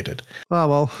opinionated. Oh,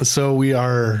 well. So we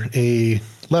are a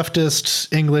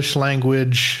leftist English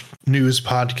language news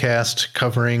podcast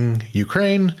covering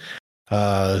Ukraine.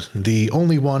 The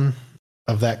only one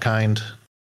of that kind,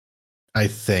 I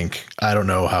think. I don't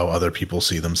know how other people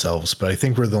see themselves, but I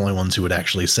think we're the only ones who would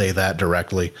actually say that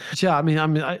directly. Yeah, I mean,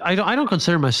 I don't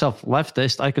consider myself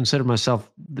leftist. I consider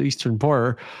myself the Eastern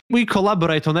Border. We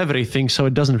collaborate on everything, so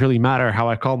it doesn't really matter how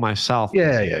I call myself.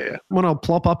 Yeah. When I'll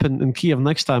plop up in Kiev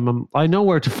next time, I know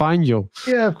where to find you.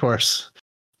 Yeah, of course.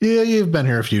 Yeah, you've been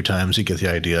here a few times. You get the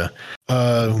idea.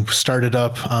 Started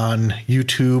up on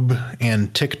YouTube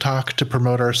and TikTok to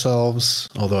promote ourselves,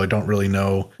 although I don't really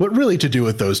know what really to do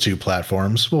with those two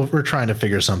platforms. Well, we're trying to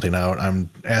figure something out. I'm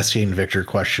asking Victor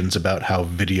questions about how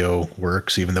video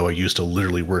works, even though I used to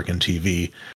literally work in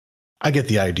TV. I get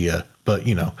the idea, but,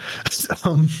 you know.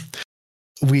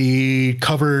 We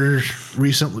cover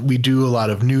recently, we do a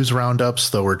lot of news roundups,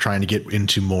 though we're trying to get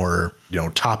into more,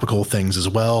 topical things as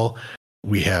well.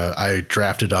 I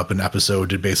drafted up an episode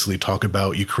to basically talk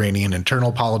about Ukrainian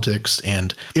internal politics,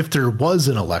 and if there was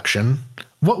an election,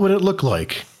 what would it look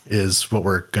like is what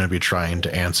we're going to be trying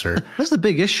to answer. That's the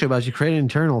big issue about Ukrainian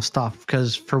internal stuff,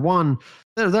 because for one,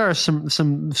 there are some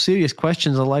serious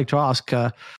questions I'd like to ask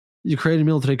Ukrainian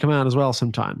military command as well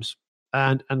sometimes.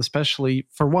 And especially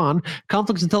for one,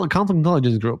 conflict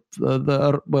intelligence group, where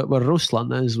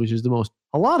Ruslan is, which is the most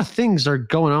a lot of things are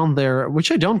going on there,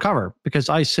 which I don't cover because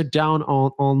I sit down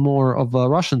on more of a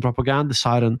Russian propaganda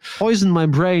side and poison my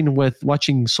brain with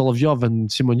watching Solovyov and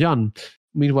Simonyan.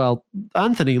 Meanwhile,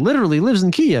 Anthony literally lives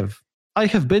in Kiev. I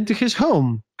have been to his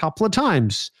home a couple of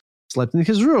times, slept in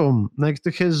his room next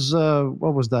to his,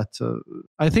 what was that?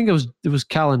 I think it was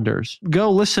calendars. Go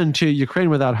listen to Ukraine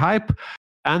Without Hype.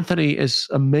 Anthony is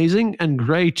amazing and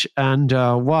great. And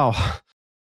wow,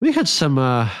 we had some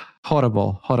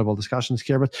horrible discussions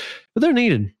here, but they're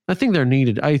needed. I think they're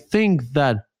needed. I think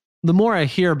that the more I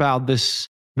hear about this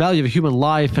value of human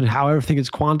life and how everything is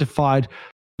quantified,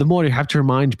 the more you have to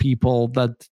remind people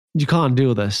that you can't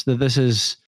do this, that this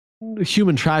is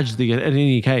human tragedy in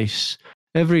any case.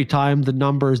 Every time the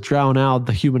numbers drown out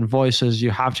the human voices,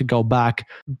 you have to go back,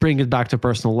 bring it back to a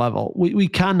personal level. We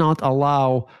cannot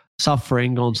allow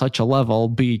suffering on such a level,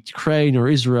 be it Ukraine or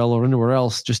Israel or anywhere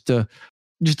else, just to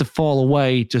fall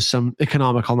away to some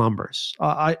economical numbers.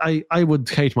 I would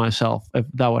hate myself if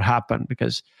that would happen,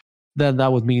 because then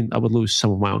that would mean I would lose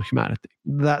some of my own humanity.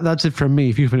 That's it from me.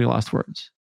 If you have any last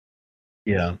words.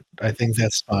 Yeah, I think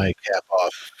that's my cap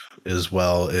off as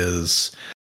well, is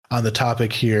on the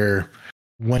topic here.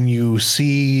 When you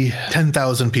see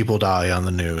 10,000 people die on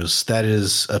the news, that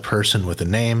is a person with a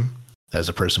name, that is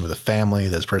a person with a family,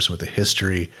 that's a person with a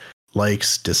history,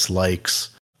 likes, dislikes,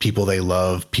 people they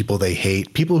love, people they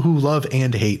hate, people who love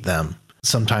and hate them.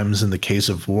 Sometimes in the case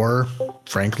of war,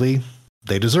 frankly,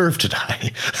 they deserve to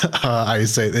die. I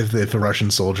say if a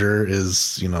Russian soldier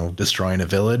is, destroying a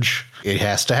village, it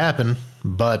has to happen.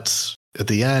 But at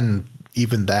the end,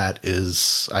 even that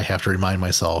is, I have to remind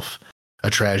myself, a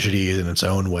tragedy in its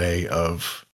own way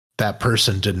of that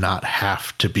person did not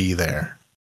have to be there.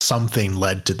 Something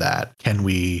led to that. Can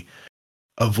we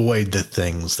avoid the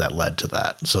things that led to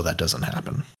that so that doesn't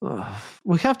happen?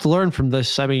 We have to learn from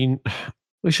this. I mean,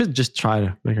 we should just try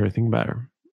to make everything better.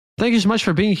 Thank you so much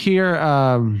for being here.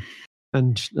 And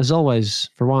as always,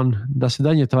 for one, до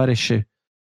свидания, товарищи.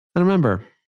 And remember,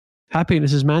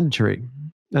 happiness is mandatory.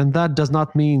 And that does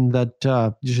not mean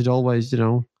that you should always,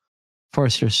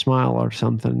 force your smile or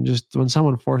something. Just when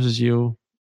someone forces you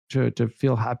to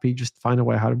feel happy, just find a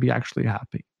way how to be actually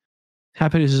happy.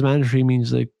 Happiness is mandatory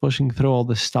means like pushing through all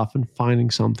this stuff and finding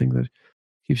something that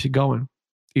keeps you going,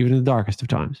 even in the darkest of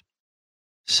times.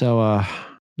 So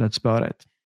that's about it.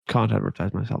 Can't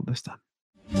advertise myself this time.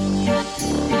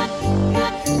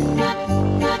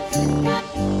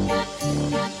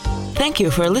 Thank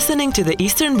you for listening to the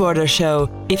Eastern Border Show.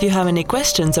 If you have any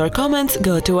questions or comments,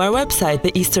 go to our website,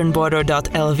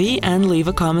 theeasternborder.lv, and leave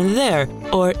a comment there.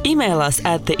 Or email us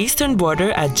at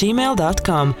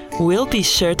theeasternborder@gmail.com. We'll be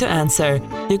sure to answer.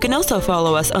 You can also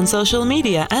follow us on social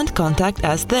media and contact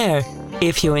us there.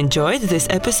 If you enjoyed this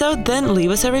episode, then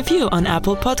leave us a review on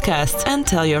Apple Podcasts and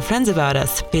tell your friends about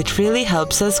us. It really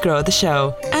helps us grow the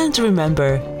show. And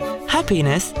remember,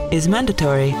 happiness is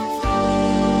mandatory.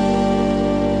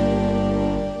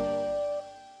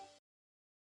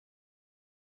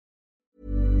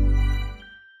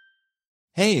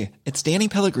 Hey, it's Danny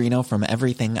Pellegrino from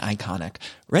Everything Iconic.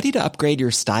 Ready to upgrade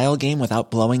your style game without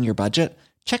blowing your budget?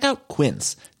 Check out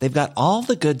Quince. They've got all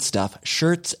the good stuff,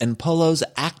 shirts and polos,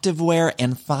 activewear,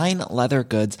 and fine leather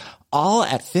goods, all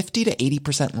at 50 to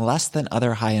 80% less than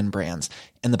other high-end brands.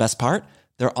 And the best part?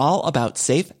 They're all about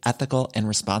safe, ethical, and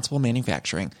responsible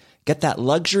manufacturing. Get that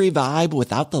luxury vibe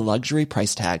without the luxury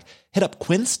price tag. Hit up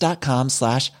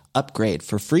quince.com/upgrade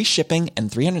for free shipping and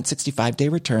 365-day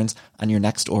returns on your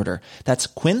next order. That's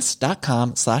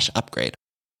quince.com/upgrade.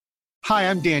 Hi,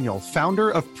 I'm Daniel, founder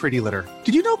of Pretty Litter.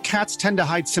 Did you know cats tend to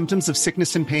hide symptoms of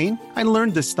sickness and pain? I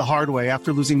learned this the hard way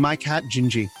after losing my cat,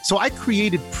 Gingy. So I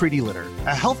created Pretty Litter,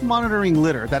 a health monitoring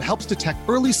litter that helps detect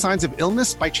early signs of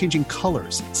illness by changing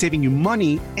colors, saving you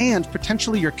money and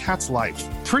potentially your cat's life.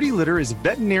 Pretty Litter is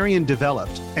veterinarian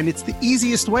developed, and it's the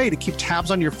easiest way to keep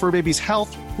tabs on your fur baby's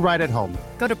health right at home.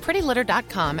 Go to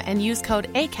prettylitter.com and use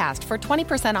code ACAST for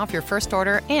 20% off your first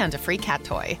order and a free cat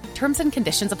toy. Terms and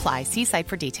conditions apply. See site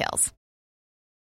for details.